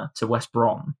Diangana to West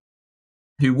Brom,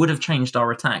 who would have changed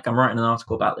our attack. I'm writing an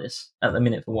article about this at the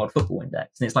minute for World Football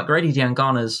Index. And it's like Grady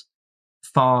Diangana's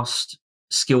fast,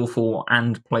 skillful,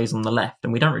 and plays on the left.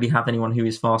 And we don't really have anyone who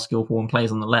is fast, skillful, and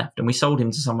plays on the left. And we sold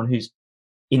him to someone who's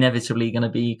inevitably going to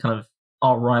be kind of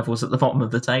our rivals at the bottom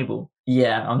of the table.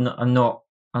 Yeah, I'm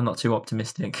not too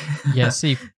optimistic. Yeah,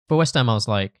 see, for West Ham, I was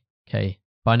like, okay,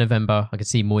 by November, I could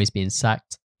see Moyes being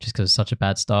sacked just because it's such a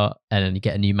bad start. And then you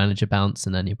get a new manager bounce,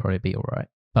 and then you'll probably be all right.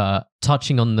 But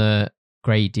touching on the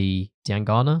Grady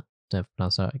Diangana, don't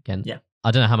pronounce that again. Yeah.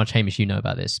 I don't know how much, Hamish, you know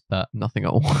about this, but nothing at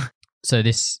all. So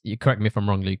this, you correct me if I'm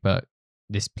wrong, Luke, but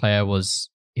this player was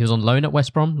on loan at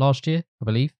West Brom last year, I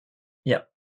believe. Yep.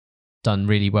 Done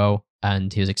really well,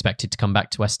 and he was expected to come back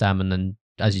to West Ham and then,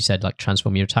 as you said, like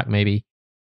transform your attack maybe.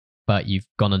 But you've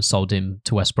gone and sold him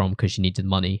to West Brom because you needed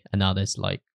money, and now there's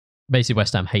like basically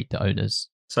West Ham hate the owners.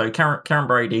 So Karen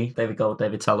Brady, David Gold,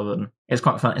 David Sullivan. It's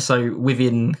quite funny. So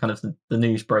within kind of the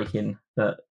news breaking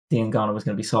that Diangana was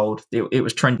going to be sold, it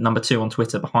was trend number 2 on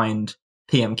Twitter behind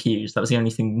PMQs. That was the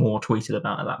only thing more tweeted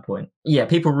about at that point. Yeah,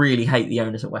 people really hate the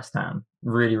owners at West Ham.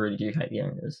 Really, really do hate the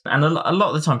owners. And a lot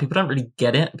of the time, people don't really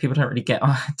get it. People don't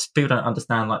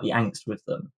understand like the angst with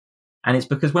them. And it's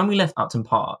because when we left Upton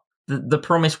Park, the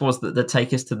promise was that they'd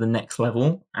take us to the next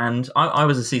level. And I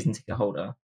was a season ticket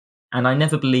holder. And I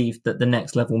never believed that the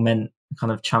next level meant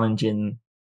kind of challenging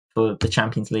for the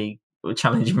Champions League, or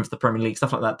challenging for the Premier League,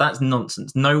 stuff like that. That's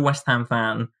nonsense. No West Ham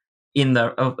fan in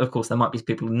their, of course, there might be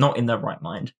people not in their right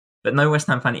mind, but no West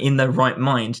Ham fan in their right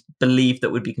mind believed that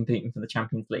we'd be competing for the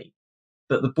Champions League.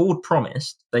 But the board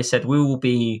promised, they said, we will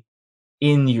be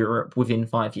in Europe within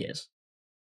 5 years.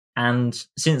 And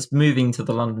since moving to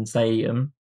the London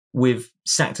Stadium, we've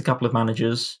sacked a couple of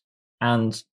managers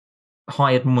and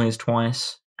hired Moyes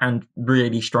twice, and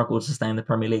really struggled to stay in the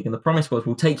Premier League. And the promise was,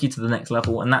 we'll take you to the next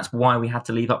level. And that's why we had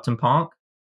to leave Upton Park.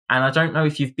 And I don't know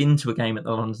if you've been to a game at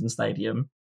the London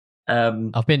Stadium.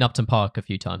 I've been Upton Park a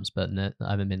few times, but no, I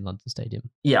haven't been London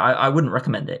Stadium. Yeah, I wouldn't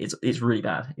recommend it. It's really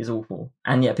bad. It's awful.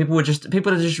 And yeah, people are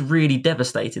just really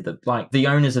devastated that like the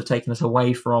owners have taken us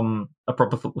away from a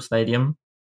proper football stadium,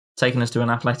 taken us to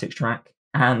an athletics track,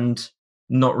 and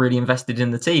not really invested in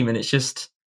the team. And it's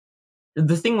just,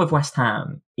 the thing with West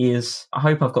Ham is, I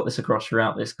hope I've got this across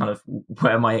throughout this kind of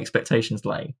where my expectations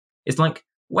lay. It's like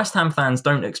West Ham fans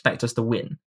don't expect us to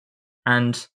win.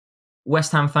 And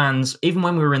West Ham fans, even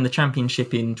when we were in the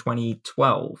Championship in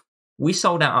 2012, we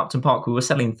sold out Upton Park. We were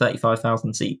selling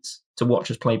 35,000 seats to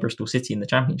watch us play Bristol City in the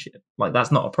Championship. Like,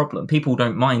 that's not a problem. People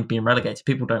don't mind being relegated.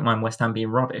 People don't mind West Ham being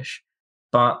rubbish.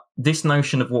 But this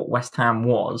notion of what West Ham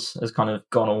was has kind of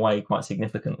gone away quite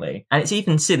significantly. And it's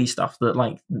even silly stuff that,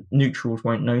 like, neutrals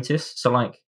won't notice. So,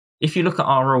 like, if you look at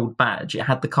our old badge, it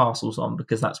had the castles on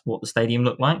because that's what the stadium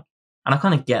looked like. And I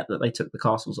kind of get that they took the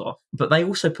castles off. But they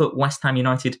also put West Ham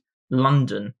United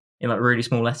London in, like, really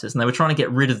small letters. And they were trying to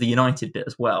get rid of the United bit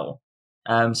as well.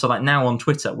 So, like, now on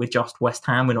Twitter, we're just West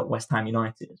Ham. We're not West Ham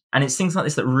United. And it's things like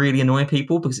this that really annoy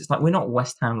people because it's like, we're not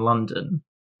West Ham London.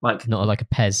 Like, not like a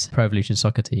PES Pro Evolution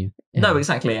Soccer team. Yeah. No,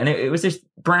 exactly. And it was this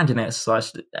branding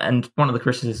exercise. And one of the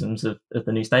criticisms of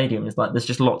the new stadium is like, there's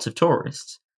just lots of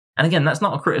tourists. And again, that's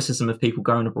not a criticism of people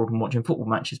going abroad and watching football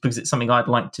matches because it's something I'd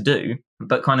like to do.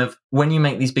 But kind of when you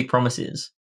make these big promises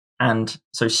and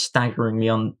so staggeringly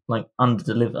under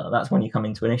deliver, that's when you come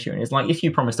into an issue. And it's like, if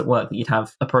you promised at work that you'd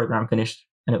have a program finished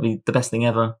and it'd be the best thing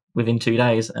ever within 2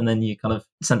 days, and then you kind of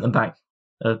sent them back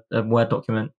a Word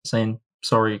document saying,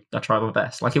 sorry, I tried my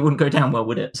best. Like, it wouldn't go down well,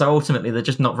 would it? So ultimately, they're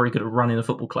just not very good at running a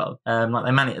football club. They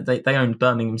owned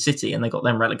Birmingham City and they got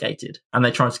them relegated. And they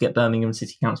tried to get Birmingham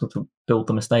City Council to build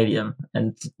them a stadium.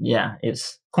 And yeah,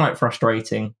 it's quite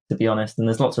frustrating, to be honest. And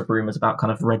there's lots of rumours about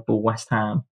kind of Red Bull West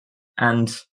Ham.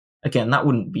 And again, that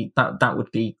would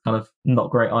be kind of not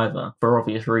great either, for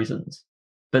obvious reasons.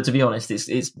 But to be honest,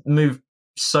 it's moved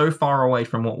so far away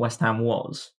from what West Ham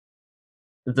was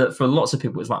that for lots of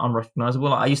people it's like unrecognisable.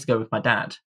 Like, I used to go with my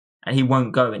dad and he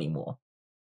won't go anymore.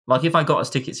 Like, if I got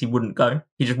us tickets, he wouldn't go.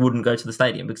 He just wouldn't go to the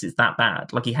stadium because it's that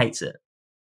bad. Like, he hates it.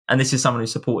 And this is someone who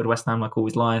supported West Ham like all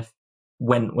his life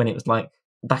when it was like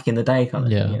back in the day kind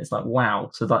of thing. And it's like,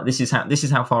 wow. So like, this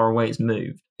is how far away it's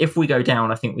moved. If we go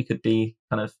down, I think we could be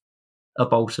kind of a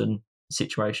Bolton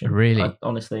situation. Really?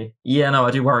 Honestly. Yeah, no,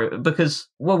 I do worry because,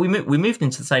 well, we moved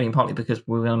into the stadium partly because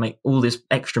we were going to make all this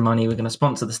extra money. We're going to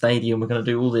sponsor the stadium. We're going to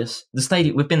do all this. The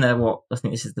stadium, we've been there, I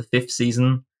think this is the 5th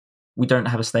season. We don't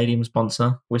have a stadium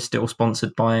sponsor. We're still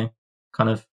sponsored by kind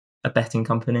of a betting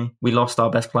company. We lost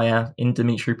our best player in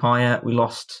Dimitri Payet. We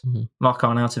lost Marko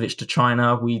Arnautovic to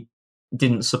China. We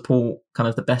didn't support kind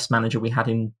of the best manager we had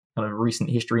in kind of recent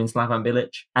history in Slavan Bilic,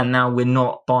 and now we're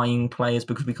not buying players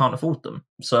because we can't afford them.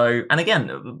 So, and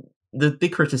again, the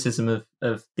big criticism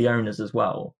of the owners as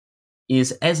well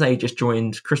is Eze just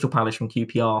joined Crystal Palace from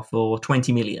QPR for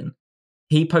 20 million.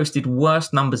 He posted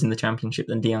worse numbers in the Championship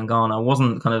than Diangana,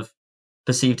 wasn't kind of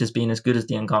perceived as being as good as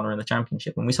Diangana in the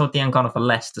Championship. When we sold Diangana for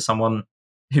less to someone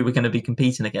who we're going to be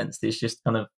competing against, it's just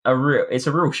kind of a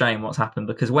real shame what's happened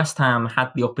because West Ham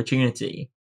had the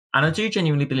opportunity. And I do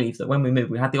genuinely believe that when we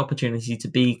moved, we had the opportunity to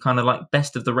be kind of like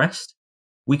best of the rest.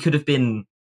 We could have been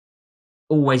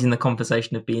always in the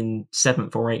conversation of being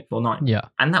 7th or 8th or 9th. Yeah.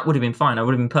 And that would have been fine. I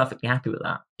would have been perfectly happy with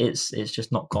that. It's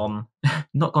just not gone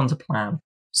to plan.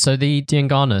 So the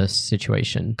Diangana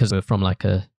situation, because we're from like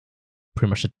a pretty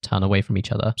much a town away from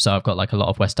each other. So I've got like a lot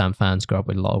of West Ham fans, grew up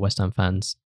with a lot of West Ham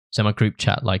fans. So my group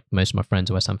chat, like most of my friends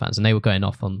are West Ham fans, and they were going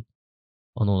off on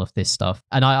all of this stuff.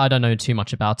 And I don't know too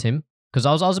much about him because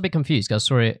I was a bit confused because I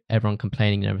saw it, everyone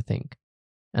complaining and everything.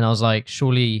 And I was like,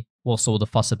 surely what's all the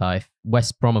fuss about? If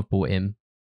West Brom have bought him,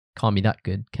 can't be that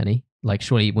good, can he? Like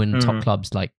surely when top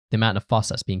clubs, like the amount of fuss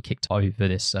that's being kicked over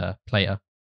this player.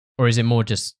 Or is it more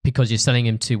just because you're selling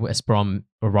him to West Brom,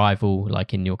 a rival,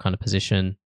 like in your kind of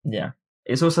position? Yeah.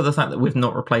 It's also the fact that we've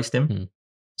not replaced him.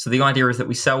 So the idea is that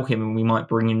we sell him and we might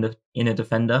bring in a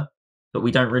defender, but we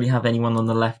don't really have anyone on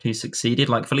the left who succeeded.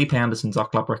 Like Felipe Anderson's our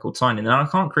club record signing. And I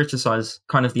can't criticise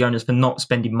kind of the owners for not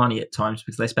spending money at times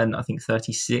because they spent, I think,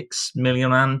 36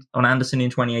 million on Anderson in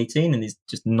 2018 and he's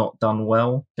just not done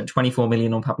well. And 24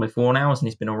 million on Pablo Fornals and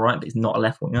he's been all right, but he's not a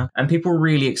left winger. And people are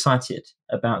really excited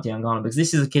about Diangana because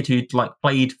this is a kid who'd like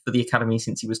played for the academy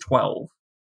since he was 12,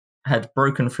 had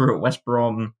broken through at West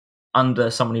Brom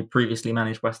under someone who previously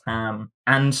managed West Ham.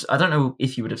 And I don't know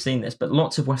if you would have seen this, but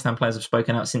lots of West Ham players have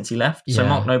spoken out since he left. Yeah. So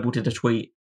Mark Noble did a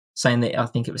tweet saying that I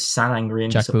think it was sad, angry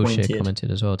and disappointed. Jack Wilshere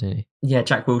commented as well, didn't he? Yeah,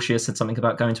 Jack Wilshere said something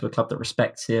about going to a club that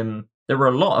respects him. There were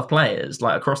a lot of players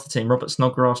like across the team. Robert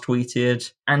Snodgrass tweeted.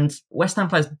 And West Ham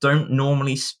players don't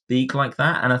normally speak like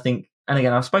that. And I think, and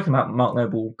again, I've spoken about Mark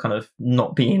Noble kind of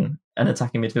not being an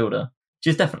attacking midfielder, which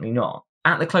is definitely not.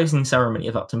 At the closing ceremony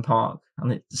of Upton Park,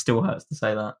 and it still hurts to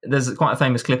say that, there's quite a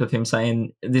famous clip of him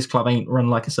saying, "This club ain't run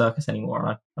like a circus anymore."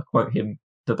 And I quote him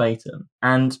verbatim.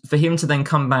 And for him to then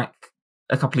come back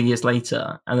a couple of years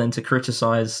later and then to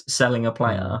criticise selling a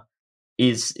player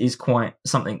is quite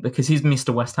something because he's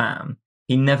Mr. West Ham.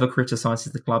 He never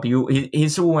criticises the club.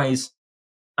 He's always,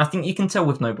 I think you can tell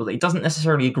with Noble that he doesn't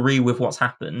necessarily agree with what's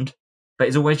happened, but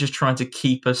he's always just trying to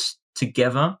keep us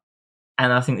together.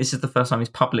 And I think this is the first time he's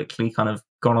publicly kind of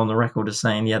gone on the record as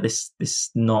saying, yeah, this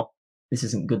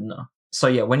isn't good enough. So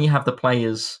yeah, when you have the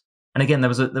players, and again, there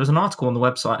was an article on the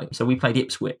website. So we played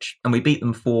Ipswich and we beat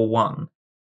them 4-1.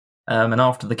 And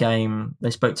after the game, they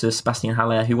spoke to Sebastian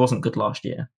Haller, who wasn't good last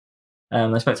year.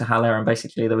 They spoke to Haller and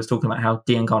basically they was talking about how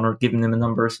Diangana had given them a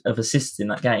number of assists in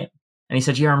that game. And he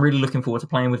said, yeah, I'm really looking forward to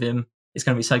playing with him. It's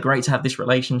going to be so great to have this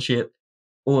relationship,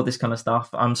 all this kind of stuff.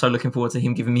 I'm so looking forward to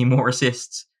him giving me more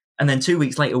assists. And then 2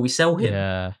 weeks later, we sell him.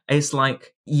 Yeah. It's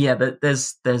like, yeah,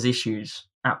 there's issues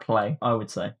at play, I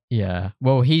would say. Yeah.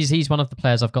 Well, he's one of the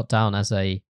players I've got down as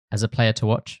a player to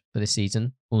watch for this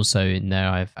season. Also in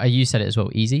there, you said it as well.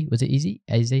 Easy, was it Easy?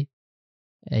 Eze.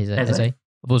 I've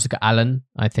also got Alan.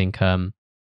 I think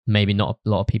maybe not a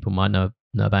lot of people might know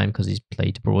about him because he's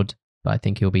played abroad, but I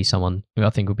think he'll be someone who I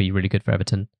think will be really good for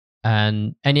Everton.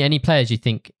 And any players you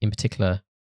think in particular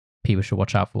people should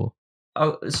watch out for?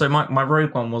 Oh, so my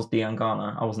rogue one was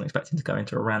Diangana. I wasn't expecting to go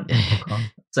into a rant.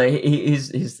 So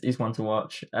he's one to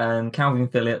watch. Calvin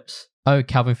Phillips. Oh,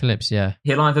 Calvin Phillips, yeah.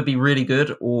 He'll either be really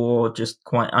good or just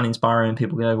quite uninspiring.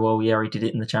 People go, well, yeah, he did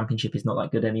it in the Championship. He's not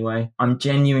that good anyway. I'm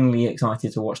genuinely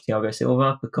excited to watch Thiago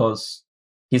Silva because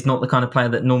he's not the kind of player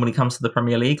that normally comes to the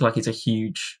Premier League. Like, he's a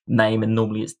huge name and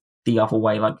normally it's the other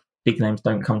way. Like, big names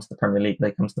don't come to the Premier League.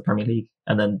 They come to the Premier League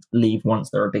and then leave once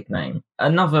they're a big name.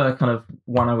 Another kind of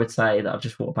one I would say that I've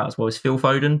just thought about as well is Phil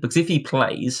Foden. Because if he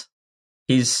plays,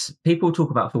 people talk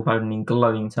about Phil Foden in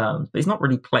glowing terms, but he's not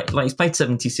really played. Like, he's played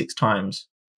 76 times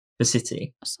for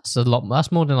City. That's a lot.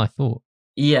 That's more than I thought.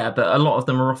 Yeah, but a lot of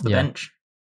them are off the bench.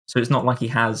 So it's not like he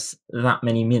has that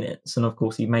many minutes. And of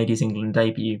course, he made his England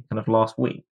debut kind of last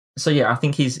week. So yeah, I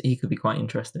think he could be quite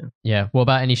interesting. Yeah. What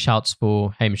about any shouts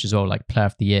for Hamish as well, like Player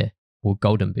of the Year or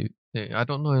Golden Boot? Yeah, I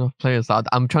don't know enough players.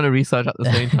 I'm trying to research at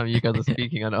the same time you guys are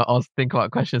speaking, and I was thinking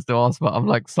about questions to ask, but I'm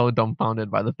like so dumbfounded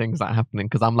by the things that are happening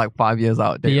because I'm like 5 years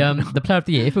out. The Player of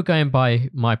the Year. If we're going by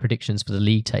my predictions for the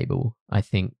league table, I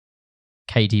think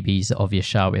KDB's the obvious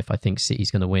shout. If I think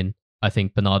City's going to win, I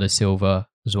think Bernardo Silva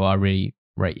as well. I really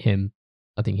rate him.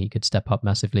 I think he could step up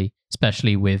massively,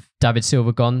 especially with David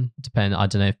Silva gone. I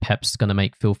don't know if Pep's going to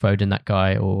make Phil Foden that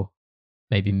guy or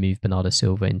maybe move Bernardo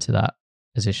Silva into that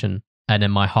position. And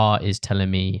then my heart is telling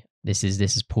me this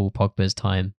is Paul Pogba's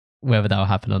time. Whether that'll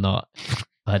happen or not,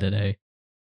 I don't know.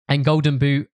 And Golden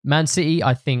Boot, Man City,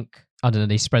 I think, I don't know,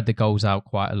 they spread the goals out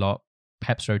quite a lot.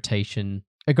 Pep's rotation.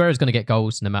 Aguero's going to get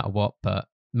goals no matter what, but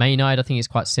Man United, I think it's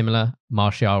quite similar.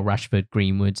 Martial, Rashford,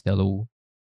 Greenwood, they'll all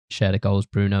share the goals.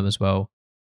 Bruno as well.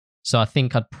 So I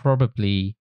think I'd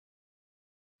probably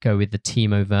go with the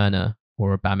Timo Werner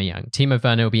or Aubameyang. Timo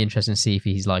Werner will be interesting to see if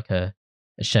he's like a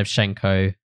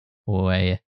Shevchenko or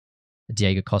a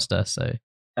Diego Costa. So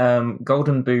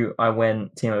Golden Boot, I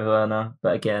went Timo Werner,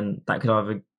 but again, that could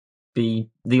either be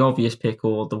the obvious pick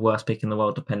or the worst pick in the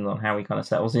world, depending on how he kind of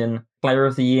settles in. Player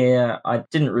of the year, I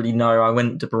didn't really know. I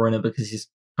went De Bruyne because he's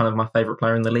kind of my favourite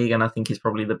player in the league, and I think he's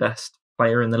probably the best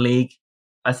player in the league.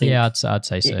 I think, yeah, I'd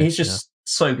say so. He's just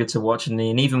so good to watch, and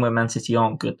even when Man City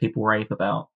aren't good, people rave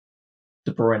about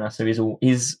De Bruyne. So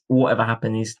he's whatever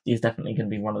happened, he's definitely going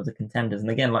to be one of the contenders. And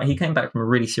again, like, he came back from a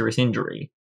really serious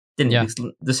injury, didn't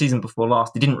he? The season before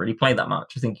last, he didn't really play that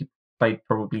much. I think he played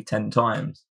probably 10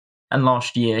 times. And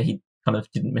last year, he kind of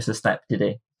didn't miss a step, did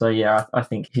he? So yeah, I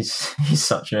think he's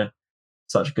such a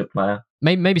good player.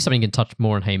 Maybe something you can touch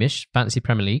more on Hamish. Fantasy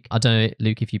Premier League. I don't know,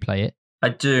 Luke, if you play it. I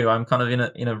do. I'm kind of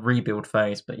in a rebuild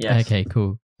phase, but yes. Okay,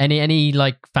 cool. Any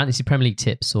like Fantasy Premier League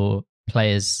tips or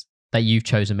players that you've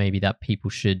chosen maybe that people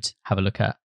should have a look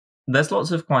at? There's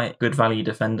lots of quite good value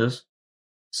defenders.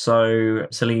 So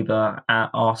Saliba at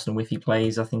Arsenal, if he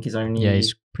plays, I think is only... Yeah,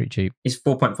 he's pretty cheap. He's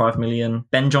 4.5 million.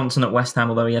 Ben Johnson at West Ham,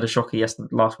 although he had a shocker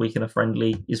last week in a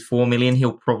friendly, is 4 million.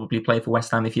 He'll probably play for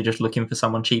West Ham if you're just looking for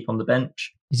someone cheap on the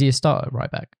bench. Is he a starter right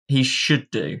back? He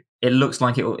should do. It looks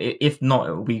like it will. If not,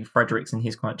 it will be Fredericks, and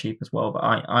he's quite cheap as well. But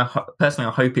I personally,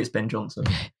 I hope it's Ben Johnson,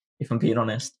 if I'm being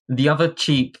honest. The other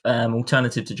cheap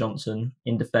alternative to Johnson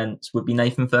in defence would be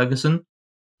Nathan Ferguson,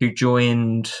 who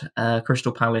joined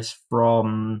Crystal Palace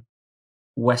from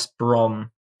West Brom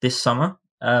this summer.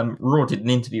 Raw did an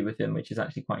interview with him, which is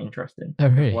actually quite interesting. Oh,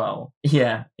 really? Well,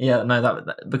 yeah, no,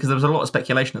 that because there was a lot of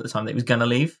speculation at the time that he was going to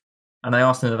leave, and I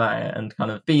asked him about it. And kind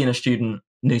of being a student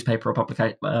newspaper or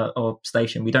publication or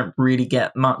station, we don't really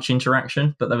get much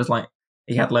interaction. But there was like,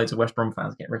 he had loads of West Brom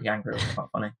fans get really angry. It was quite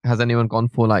funny. Has anyone gone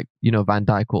for like, Van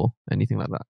Dijk or anything like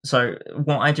that? So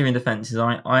what I do in defence is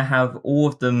I have all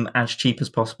of them as cheap as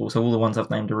possible. So all the ones I've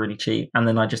named are really cheap. And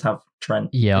then I just have Trent.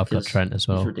 Yeah, I've got Trent as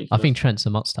well. I think Trent's a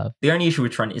must-have. The only issue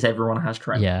with Trent is everyone has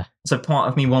Trent. Yeah. So part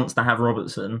of me wants to have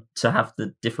Robertson to have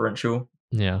the differential.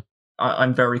 Yeah.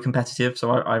 I'm very competitive, so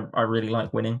I really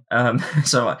like winning.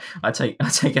 So I take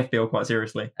FPL quite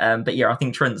seriously. But yeah, I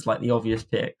think Trent's like the obvious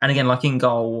pick. And again, like in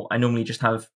goal, I normally just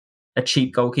have a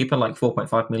cheap goalkeeper, like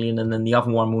 4.5 million, and then the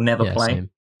other one will never play. Same.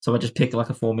 So I just pick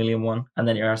like a 4 million one. And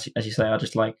then, as you say, I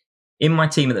just like, in my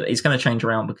team, it's going to change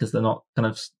around because they're not kind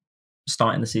of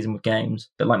starting the season with games.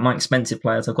 But like my expensive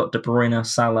players, I've got De Bruyne,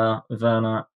 Salah,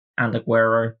 Werner, and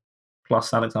Aguero,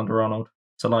 plus Alexander-Arnold.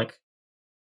 So like,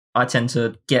 I tend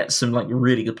to get some like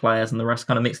really good players and the rest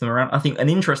kind of mix them around. I think an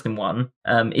interesting one,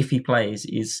 if he plays,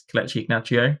 is Kelechi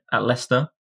Iheanacho at Leicester,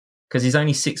 because he's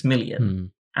only 6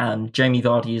 million and Jamie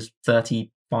Vardy is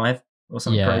 35 or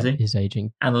something crazy. He's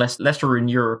aging. And Leicester are in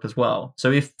Europe as well.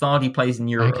 So if Vardy plays in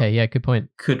Europe, okay, yeah, good point.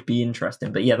 Could be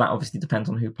interesting. But yeah, that obviously depends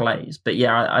on who plays. But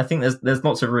yeah, I think there's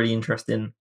lots of really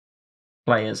interesting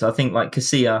players. I think like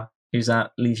Casilla, who's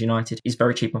at Leeds United, is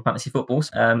very cheap on fantasy football.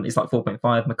 It's like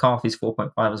 4.5. McCarthy's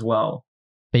 4.5 as well.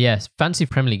 But yes, fantasy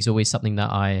Premier League is always something that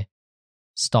I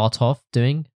start off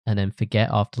doing and then forget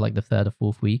after like the third or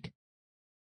fourth week.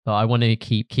 But I want to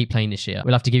keep playing this year.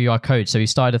 We'll have to give you our code. So we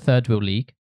started a third wheel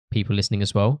league, people listening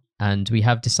as well. And we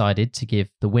have decided to give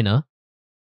the winner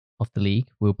of the league,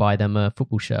 we'll buy them a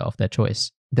football shirt of their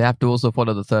choice. They have to also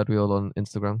follow the third wheel on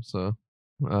Instagram. So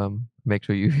make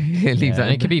sure you leave that.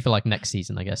 And it could be for like next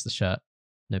season, I guess, the shirt.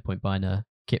 No point buying a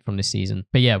kit from this season.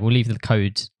 But yeah, we'll leave the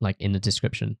code like in the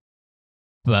description.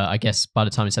 But I guess by the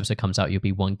time this episode comes out, you'll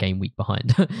be 1 game week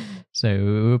behind. So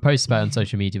we'll post about it on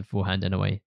social media beforehand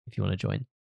anyway, if you want to join.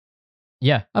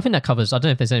 Yeah, I think that covers. I don't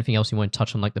know if there's anything else you want to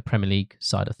touch on, like the Premier League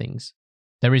side of things.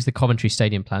 There is the Coventry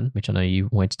Stadium plan, which I know you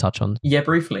wanted to touch on. Yeah,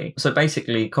 briefly. So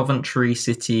basically, Coventry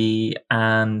City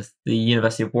and the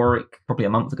University of Warwick, probably a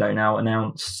month ago now,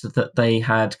 announced that they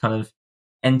had kind of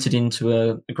entered into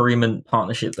an agreement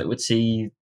partnership that would see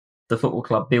the football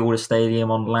club build a stadium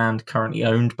on land currently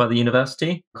owned by the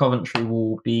university. Coventry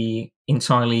will be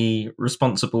entirely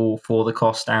responsible for the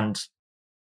cost and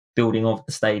building of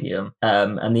the stadium.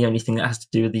 And the only thing that has to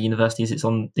do with the university is it's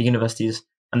on the university's,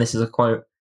 and this is a quote,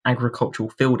 agricultural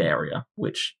field area,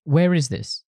 which... Where is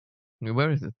this?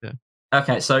 Where is it? Yeah.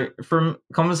 Okay, so from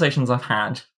conversations I've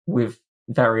had with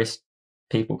various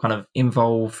people kind of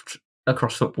involved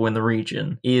across football in the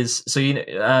region is, so you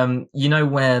know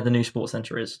where the new sports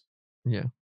centre is? Yeah.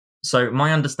 So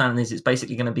my understanding is it's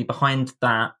basically going to be behind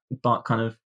that, but kind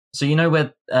of, so you know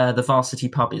where the Varsity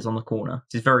pub is on the corner?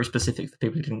 It's very specific for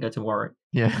people who didn't go to Warwick.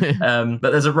 Yeah.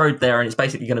 But there's a road there, and it's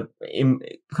basically going to,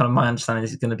 kind of my understanding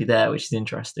is it's going to be there, which is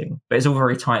interesting. But it's all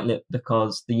very tight-lipped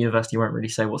because the university won't really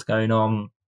say what's going on.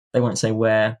 They won't say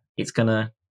where it's going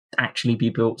to actually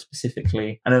be built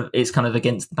specifically. And it's kind of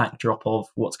against the backdrop of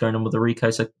what's going on with the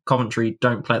Rico. So Coventry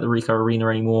don't play at the Rico Arena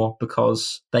anymore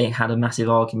because they had a massive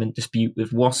dispute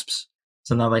with Wasps.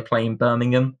 So now they play in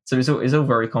Birmingham. So it's all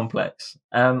very complex.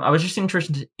 I was just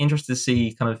interested to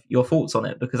see kind of your thoughts on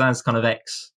it, because as kind of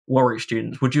ex-Warwick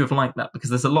students, would you have liked that? Because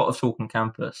there's a lot of talk on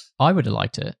campus. I would have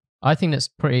liked it. I think that's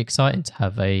pretty exciting to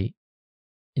have a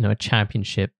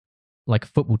championship, like a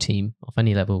football team of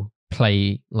any level,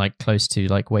 play like close to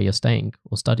like where you're staying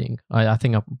or studying. I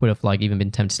think I would have like even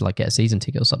been tempted to like get a season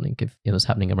ticket or something if it was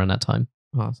happening around that time.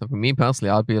 So for me personally,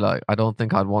 I'd be like, I don't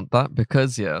think I'd want that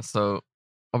because so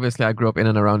obviously I grew up in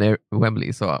and around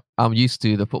Wembley, so I'm used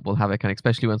to the football havoc, and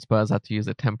especially when Spurs had to use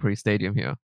a temporary stadium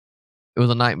here. It was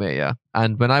a nightmare, yeah.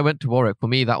 And when I went to Warwick, for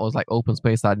me, that was like open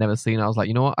space that I'd never seen. I was like,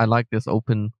 you know what? I like this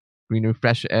open greenery,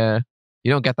 fresh air.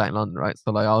 You don't get that in London, right?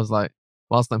 So like, I was like,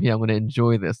 whilst I'm here, I'm going to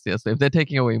enjoy this. Yeah. So if they're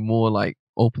taking away more like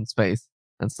open space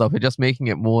and stuff, it's just making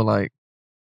it more like,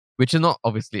 which is not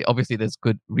obviously there's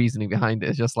good reasoning behind it.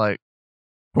 It's just like,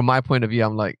 from my point of view,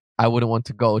 I'm like, I wouldn't want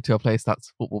to go to a place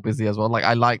that's football busy as well. Like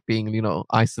I like being,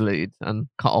 isolated and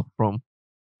cut off from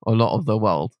a lot of the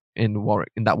world in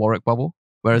that Warwick bubble.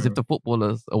 Whereas if the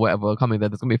footballers or whatever are coming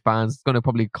there's going to be fans, it's going to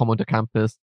probably come onto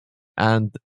campus.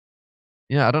 And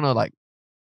yeah, I don't know, like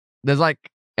there's like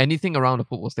anything around a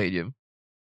football stadium.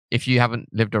 If you haven't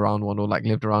lived around one or like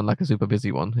lived around like a super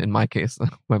busy one, in my case,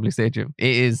 Wembley Stadium,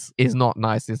 it is not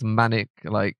nice. It's manic.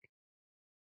 Like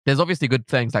there's obviously good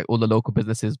things, like all the local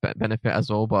businesses benefit as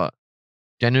well, but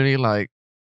generally like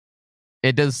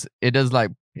I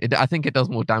think it does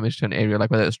more damage to an area, like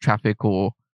whether it's traffic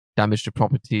or damage to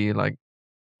property, like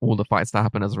all the fights that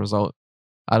happen as a result.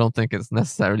 I don't think it's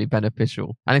necessarily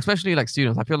beneficial. And especially like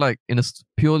students, I feel like in a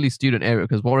purely student area,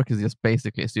 because Warwick is just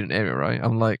basically a student area, right?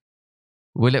 I'm like,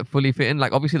 will it fully fit in?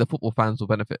 Like obviously the football fans will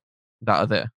benefit that are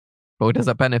there, but does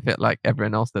it benefit like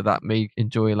everyone else that may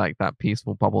enjoy like that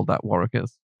peaceful bubble that Warwick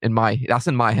is? That's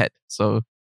in my head. So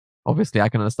obviously I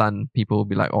can understand people will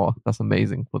be like, oh, that's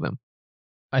amazing for them.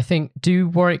 I think, do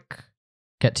Warwick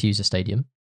get to use a stadium?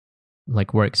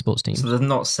 Like Warwick sports team? So they've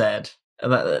not said.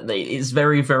 It's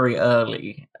very, very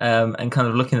early, and kind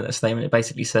of looking at the statement, it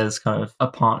basically says kind of a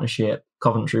partnership.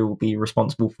 Coventry will be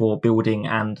responsible for building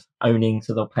and owning,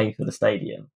 so they'll pay for the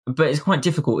stadium. But it's quite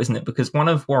difficult, isn't it? Because one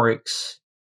of Warwick's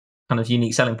kind of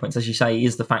unique selling points, as you say,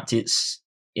 is the fact it's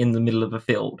in the middle of a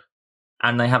field,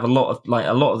 and they have a lot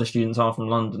of the students are from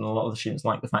London. A lot of the students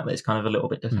like the fact that it's kind of a little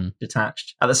bit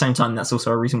detached. At the same time, that's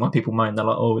also a reason why people moan. They're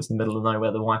like, "Oh, it's in the middle of nowhere.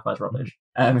 The Wi-Fi's rubbish."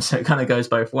 So it kind of goes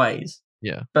both ways.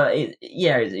 Yeah, but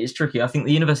it's tricky. I think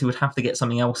the university would have to get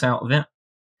something else out of it,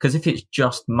 because if it's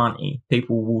just money,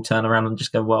 people will turn around and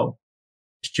just go, "Well,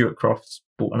 Stuart Croft's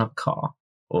bought another car,"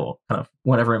 or kind of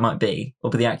whatever it might be, or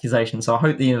the accusation. So I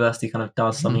hope the university kind of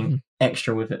does something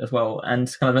extra with it as well.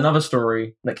 And kind of another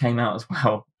story that came out as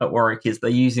well at Warwick is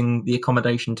they're using the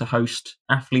accommodation to host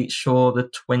athletes for the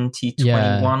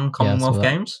 2021 Commonwealth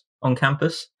Games on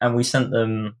campus, and we sent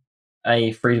them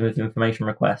a Freedom of Information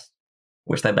request,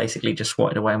 which they basically just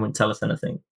swatted away and wouldn't tell us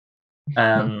anything.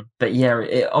 But yeah,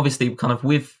 it obviously kind of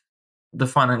with the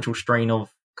financial strain of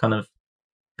kind of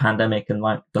pandemic and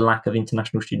like the lack of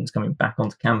international students coming back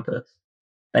onto campus,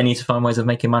 they need to find ways of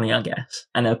making money, I guess.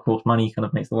 And of course, money kind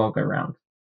of makes the world go round.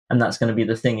 And that's going to be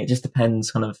the thing. It just depends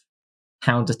kind of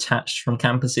how detached from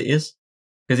campus it is.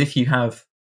 Because if you have,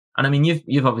 and I mean,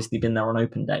 you've obviously been there on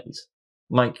open days.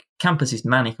 Like campus is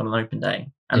manic on an open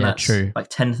day. And that's true. Like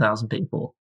 10,000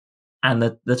 people. And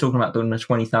they're talking about building a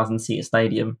 20,000 seat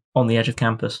stadium on the edge of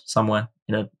campus somewhere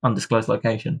in an undisclosed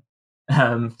location.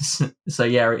 So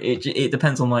yeah, it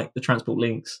depends on like the transport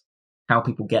links, how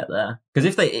people get there.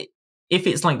 Because if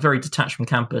it's like very detached from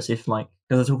campus, because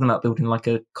they're talking about building like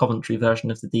a Coventry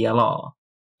version of the DLR,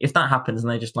 if that happens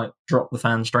and they just like drop the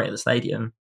fans straight at the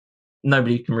stadium,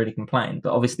 nobody can really complain.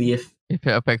 But obviously if it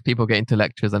affects people getting to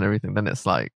lectures and everything, then it's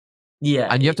like, yeah.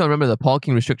 And you have to remember the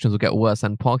parking restrictions will get worse,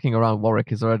 and parking around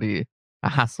Warwick is already a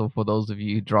hassle for those of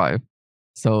you who drive.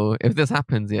 So if this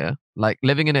happens, yeah, like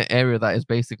living in an area that is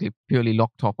basically purely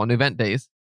locked off on event days,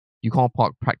 you can't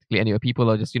park practically anywhere. People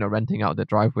are just, renting out their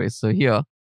driveways. So here,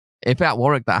 if at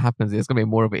Warwick that happens, it's going to be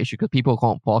more of an issue because people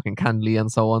can't park in Canley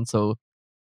and so on. So,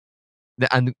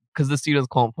 and because the students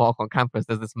can't park on campus,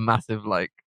 there's this massive,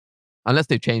 unless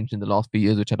they've changed in the last few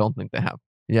years, which I don't think they have.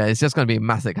 Yeah, it's just going to be a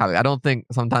massive havoc. I don't think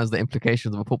sometimes the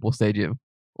implications of a football stadium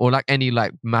or any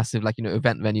massive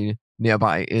event venue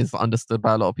nearby is understood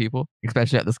by a lot of people,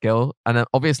 especially at the scale. And then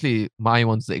obviously my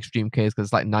one's the extreme case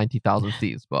because it's 90,000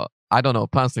 seats. But I don't know,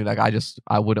 personally,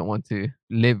 I wouldn't want to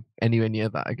live anywhere near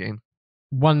that again.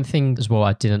 One thing as well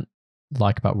I didn't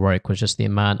like about Warwick was just the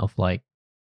amount of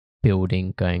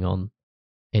building going on.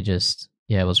 It just,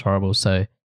 it was horrible. So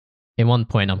in one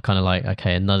point, I'm kind of like,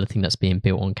 okay, another thing that's being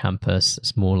built on campus.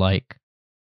 It's more like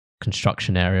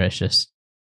construction area. It's just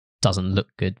doesn't look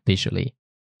good visually.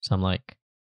 So I'm like,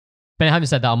 but having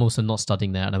said that, I'm also not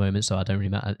studying there at the moment, so I don't really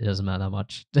matter. It doesn't matter that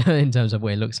much in terms of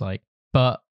what it looks like.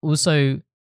 But also,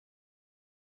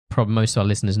 probably most of our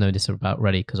listeners know this about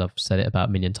already because I've said it about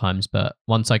a million times. But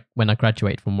when I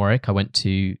graduated from Warwick, I went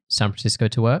to San Francisco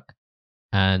to work,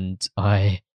 and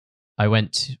I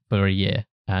went for a year,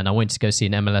 and I went to go see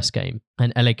an MLS game.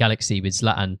 And LA Galaxy with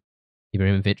Zlatan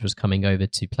Ibrahimovic was coming over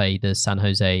to play the San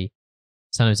Jose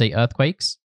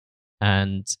Earthquakes,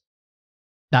 and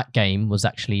that game was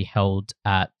actually held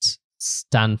at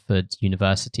Stanford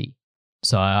University.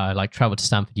 So I like traveled to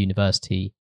Stanford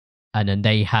University, and then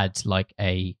they had like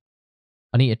I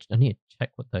need to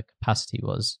check what the capacity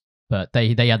was, but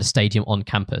they had a stadium on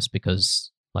campus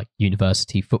because like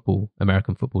university football,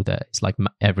 American football, there it's like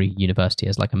every university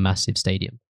has like a massive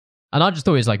stadium, and I just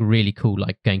thought it was like really cool,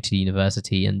 like going to the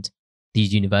university and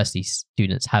these university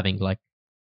students having like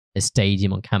a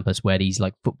stadium on campus where these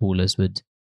like footballers would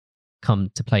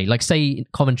come to play. Like say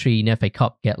Coventry in the FA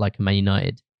Cup get like a Man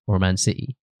United or a Man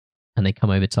City, and they come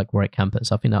over to like Warwick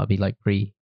campus. I think that would be like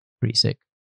pretty sick.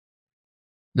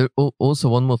 Also,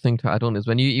 one more thing to add on is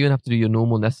when you even have to do your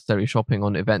normal necessary shopping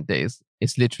on event days,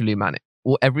 it's literally manic.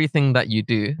 Or everything that you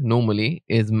do normally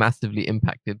is massively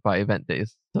impacted by event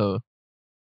days. So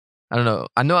I don't know.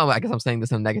 I guess I'm saying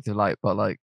this in a negative light, but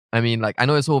like, I mean, like, I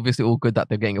know it's obviously all good that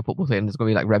they're getting a football stadium. There's going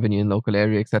to be like revenue in local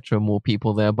area, etc., more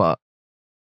people there, but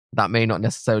that may not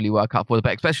necessarily work out for them,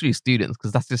 but especially students,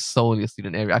 because that's just solely a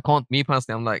student area. Me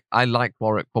personally, I'm like, I like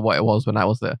Warwick for what it was when I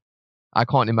was there. I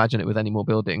can't imagine it with any more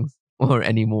buildings or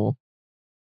any more,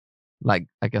 like,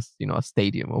 I guess, a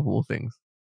stadium of all things.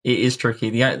 It is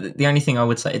tricky. The only thing I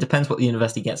would say, it depends what the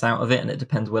university gets out of it, and it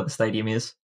depends where the stadium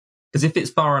is. Because if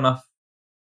it's far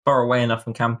away enough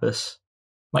from campus,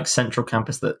 like central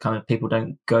campus, that kind of people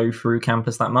don't go through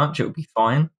campus that much, it would be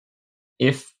fine.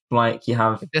 If like you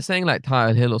have, if they're saying like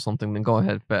Tile Hill or something, then go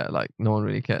ahead, fair. Like no one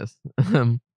really cares.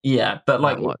 Yeah, but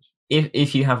like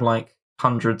if you have like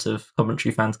hundreds of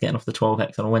Coventry fans getting off the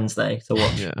 12X on a Wednesday to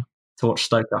watch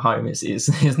Stoke at home,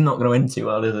 it's not going to end too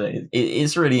well, is it?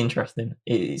 It's really interesting.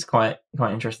 It's quite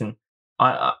interesting.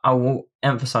 I will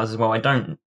emphasise as well, I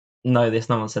don't know this,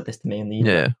 no one said this to me in the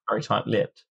UK, very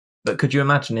tight-lipped, but could you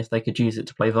imagine if they could use it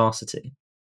to play varsity?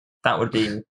 That would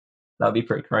be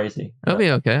pretty crazy. That'd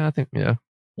be okay, I think, yeah.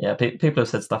 Yeah, people have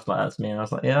said stuff like that to me, and I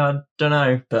was like, yeah, I don't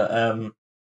know, but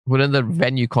wouldn't the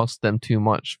venue cost them too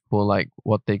much for like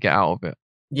what they get out of it?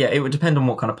 Yeah, it would depend on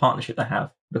what kind of partnership they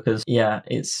have, because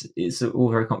it's all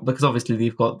very because obviously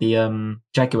they've got the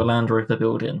Jaguar Land Rover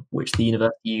building, which the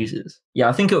university uses. Yeah,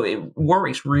 I think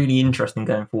Warwick's really interesting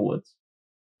going forwards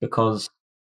because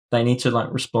they need to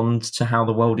like respond to how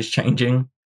the world is changing,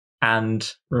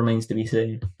 and remains to be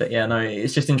seen. But yeah, no,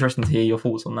 it's just interesting to hear your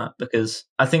thoughts on that, because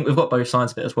I think we've got both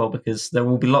sides of it as well, because there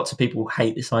will be lots of people who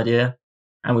hate this idea.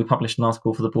 And we published an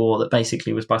article for the Boar that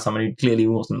basically was by someone who clearly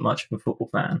wasn't much of a football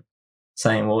fan,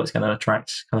 saying, well, it's going to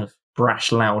attract kind of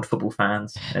brash, loud football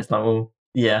fans. And it's like, well,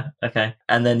 yeah, okay.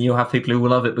 And then you'll have people who will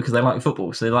love it because they like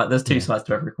football. So like, there's two sides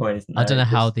to every coin, isn't there? I don't know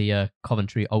how the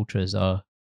Coventry Ultras are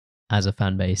as a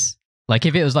fan base. Like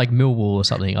if it was like Millwall or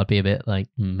something, I'd be a bit like,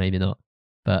 maybe not.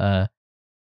 But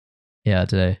yeah, I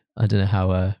don't know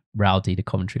how rowdy the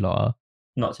Coventry lot are.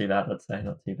 Not too bad, I'd say.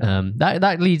 Not too bad.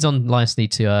 That leads on nicely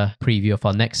to a preview of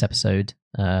our next episode.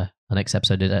 Our next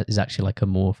episode is actually like a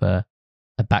more of a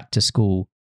back to school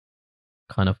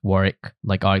kind of Warwick,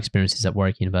 like our experiences at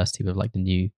Warwick University with like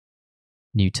the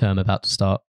new term about to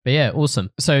start. But yeah,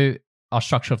 awesome. So our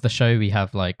structure of the show, we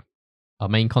have like our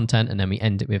main content, and then we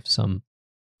end it with some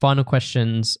final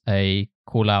questions, a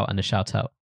call out, and a shout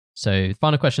out. So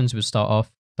final questions, we'll start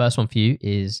off. First one for you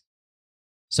is,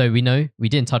 so we know we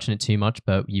didn't touch on it too much,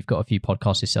 but you've got a few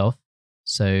podcasts yourself.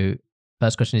 So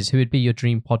first question is, who would be your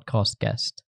dream podcast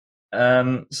guest?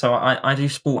 So I do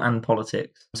sport and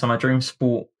politics. So my dream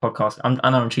sport podcast, I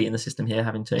know I'm cheating the system here,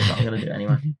 having to, but I'm going to do it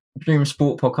anyway. Dream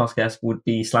sport podcast guest would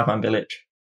be Slavan Bilic,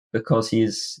 because he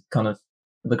is kind of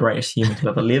the greatest human to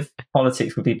ever live.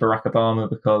 Politics would be Barack Obama,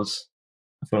 because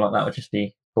I feel like that would just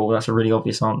be cool. That's a really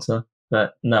obvious answer.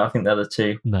 But no, I think they're the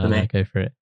two for me. Go for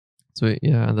it. Sweet,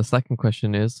 yeah. And the second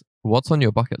question is, what's on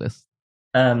your bucket list?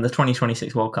 The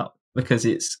 2026 World Cup, because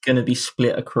it's going to be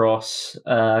split across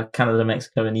Canada,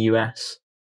 Mexico, and the US,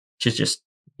 which is just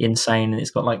insane. And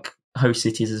it's got like host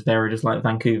cities as varied as like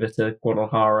Vancouver to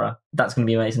Guadalajara. That's going to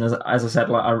be amazing. As I said,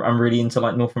 like I'm really into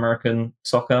like North American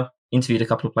soccer. Interviewed a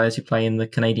couple of players who play in the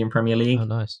Canadian Premier League. Oh,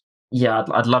 nice. Yeah,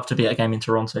 I'd love to be at a game in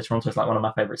Toronto. Toronto's like one of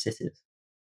my favourite cities.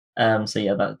 So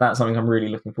yeah, that's something I'm really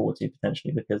looking forward to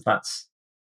potentially, because that's.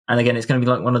 And again, it's going to be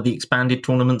like one of the expanded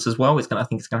tournaments as well. I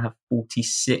think it's going to have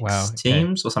 46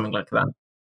 teams or something like that.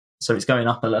 So it's going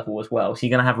up a level as well. So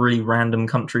you're going to have really random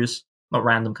countries, not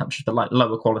random countries, but like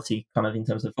lower quality kind of in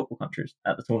terms of football countries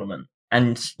at the tournament.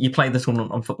 And you play the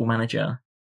tournament on Football Manager,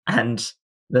 and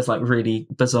there's like really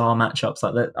bizarre matchups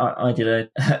like that. I did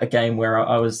a game where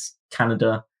I was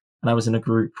Canada and I was in a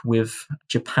group with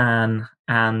Japan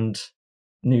and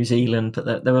New Zealand,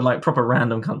 but there were like proper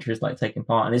random countries like taking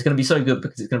part, and it's going to be so good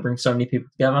because it's going to bring so many people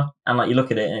together. And like you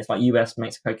look at it and it's like US,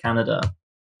 Mexico, Canada.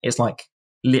 It's like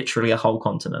literally a whole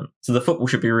continent. So the football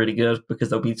should be really good because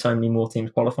there'll be so many more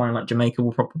teams qualifying. Like Jamaica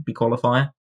will probably qualify,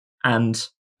 and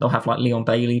they'll have like Leon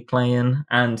Bailey playing,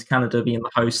 and Canada being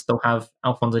the host, they'll have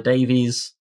Alphonso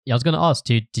Davies. Yeah, I was going to ask,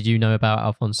 did you know about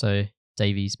Alphonso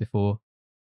Davies before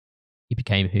he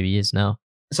became who he is now?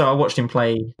 So I watched him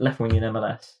play left wing in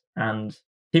MLS, and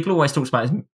people always talked about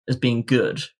him as being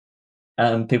good.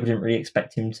 People didn't really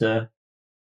expect him to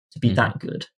be that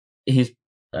good. He's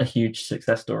a huge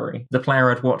success story. The player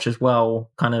I'd watch as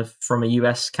well, kind of from a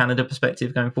US-Canada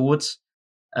perspective going forwards,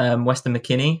 Weston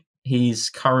McKennie. He was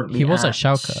at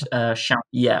Schalke.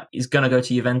 Yeah, he's going to go to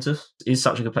Juventus. He's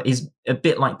such a good player. He's a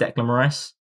bit like Declan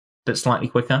Rice, but slightly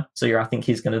quicker. So yeah, I think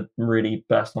he's going to really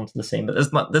burst onto the scene. But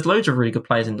there's loads of really good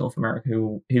players in North America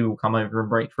who will come over and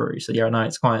break through. So yeah, no,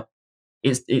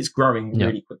 it's growing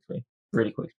really quickly,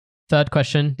 really quickly. Third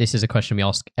question. This is a question we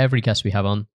ask every guest we have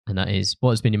on, and that is,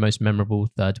 what has been your most memorable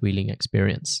third wheeling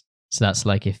experience? So that's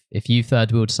like if you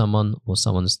third wheeled someone or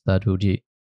someone's third wheeled you.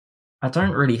 I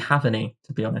don't really have any,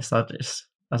 to be honest. I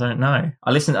don't know.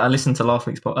 I listened to last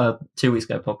week's 2 weeks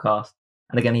ago podcast,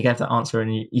 and again he gave that answer,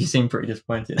 and you seemed pretty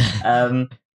disappointed.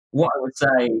 What I would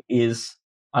say is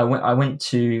I went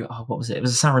to what was it? It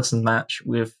was a Saracens match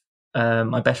with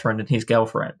my best friend and his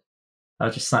girlfriend. I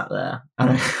just sat there,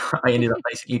 and I ended up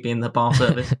basically being the bar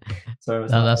service. So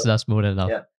that's more than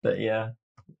enough. Yeah, but yeah,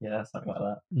 something like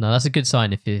that. No, that's a good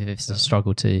sign if it's a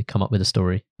struggle to come up with a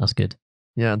story. That's good.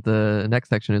 Yeah, the next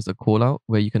section is a call out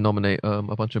where you can nominate a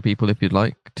bunch of people if you'd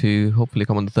like to hopefully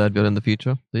come on the third wheel in the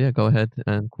future. So yeah, go ahead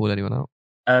and call anyone out.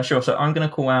 Sure. So I'm going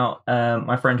to call out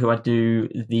my friend who I do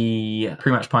the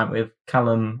pre-match pint with,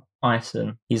 Callum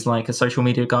Ison. He's like a social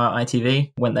media guy at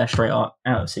ITV. Went there straight out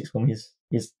of sixth form. He's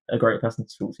a great person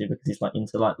to talk to because he's like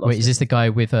into like. Wait, is this the guy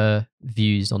with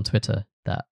views on Twitter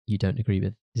that you don't agree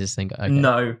with? Is this thing? Okay.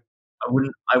 No, I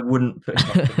wouldn't put him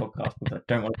on the podcast because I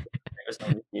don't want to put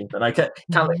with you. But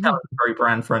Callum's very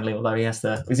brand friendly, although he has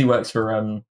to, because he works for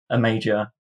a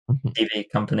major TV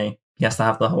company. He has to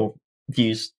have the whole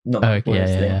views not thing.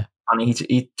 Yeah. I mean,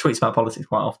 he tweets about politics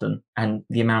quite often, and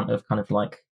the amount of kind of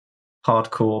like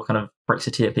hardcore kind of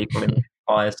Brexiteer people in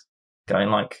fires going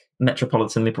like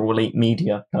metropolitan liberal elite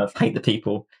media kind of hate the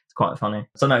people. It's quite funny.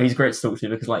 So no, he's great to talk to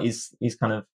because like he's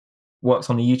kind of works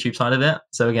on the YouTube side of it.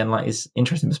 So again, like his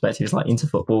interesting perspective is like into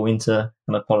football, into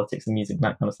kind of politics and music,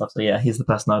 that kind of stuff. So yeah, he's the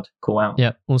person I'd call out.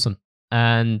 Yeah, awesome.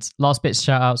 And last bit,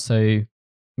 shout out. So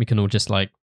we can all just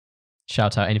like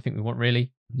shout out anything we want,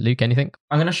 really. Luke, anything?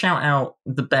 I'm going to shout out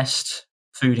the best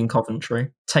food in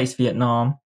Coventry. Taste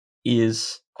Vietnam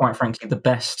is quite frankly the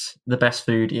best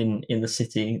food in the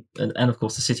city, and of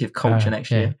course the city of culture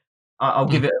next year. I'll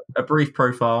give it a brief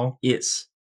profile. Next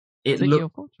year.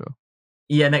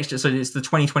 So it's the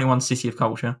 2021 City of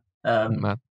Culture,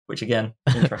 which again,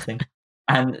 interesting.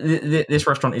 And this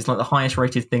restaurant is like the highest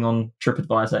rated thing on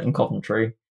TripAdvisor in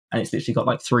Coventry, and it's literally got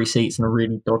like 3 seats and a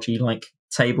really dodgy like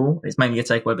table. It's mainly a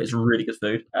takeaway, but it's really good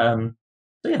food. So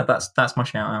yeah, that's my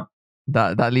shout out.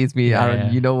 That leads me, Aaron.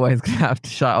 Yeah. You know what? He's gonna have to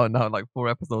shout out now, like 4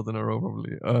 episodes in a row,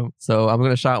 probably. So I'm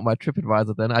gonna shout out my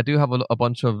TripAdvisor. Then I do have a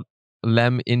bunch of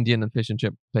Lem Indian and fish and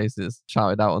chip places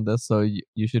shouted out on this, so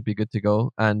you should be good to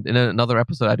go. And in another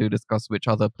episode, I do discuss which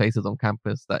other places on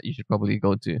campus that you should probably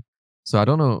go to. So I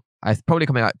don't know. It's probably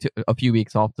coming out a few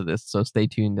weeks after this, so stay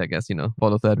tuned. I guess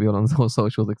follow Third Wheel on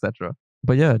socials, etc.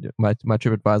 But yeah, my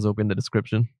TripAdvisor will be in the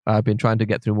description. I've been trying to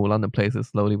get through more London places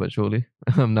slowly but surely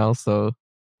now. So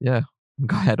yeah,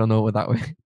 go ahead on over that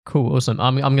way. Cool, awesome.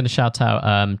 I'm going to shout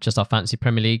out just our Fantasy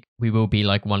Premier League. We will be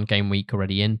like 1 game week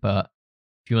already in, but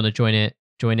if you want to join it.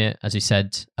 As we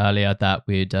said earlier, that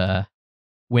we'd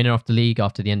winner of the league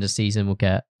after the end of the season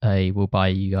we'll buy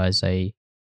you guys a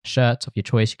shirt of your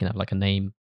choice. You can have like a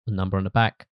name, a number on the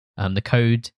back. The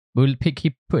code we'll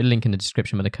put a link in the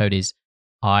description, but the code is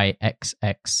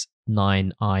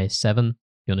IXX9I7. If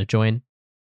you want to join,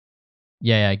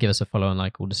 yeah, give us a follow on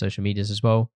like all the social medias as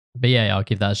well. But yeah, I'll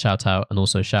give that a shout out, and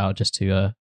also a shout out just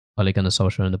to Ole Gunnar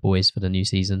Solskjaer and the boys for the new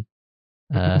season.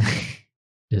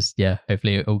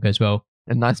 Hopefully it all goes well.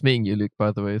 And nice meeting you, Luke,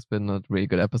 by the way. It's been a really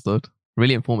good episode.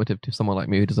 really informative to someone like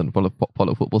me who doesn't follow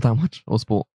football that much or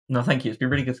sport. No, thank you. It's been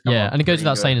really good to come Yeah, on. and it goes Really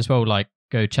without enjoyed saying it. as well, like,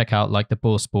 go check out like the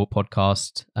Boar Sport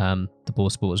podcast, the Boar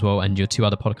Sport as well, and your 2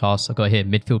 other podcasts I've got here,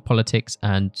 Midfield Politics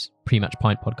and Pre-Match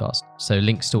Pint podcast. So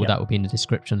links to all that will be in the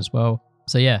description as well.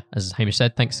 So yeah, as Hamish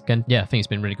said, thanks again. Yeah, I think it's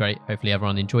been really great. Hopefully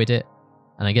everyone enjoyed it.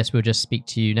 And I guess we'll just speak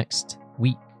to you next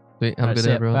week. Sweet. Have a good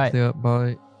day, everyone. See ya.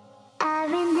 Bye. I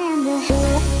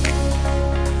remember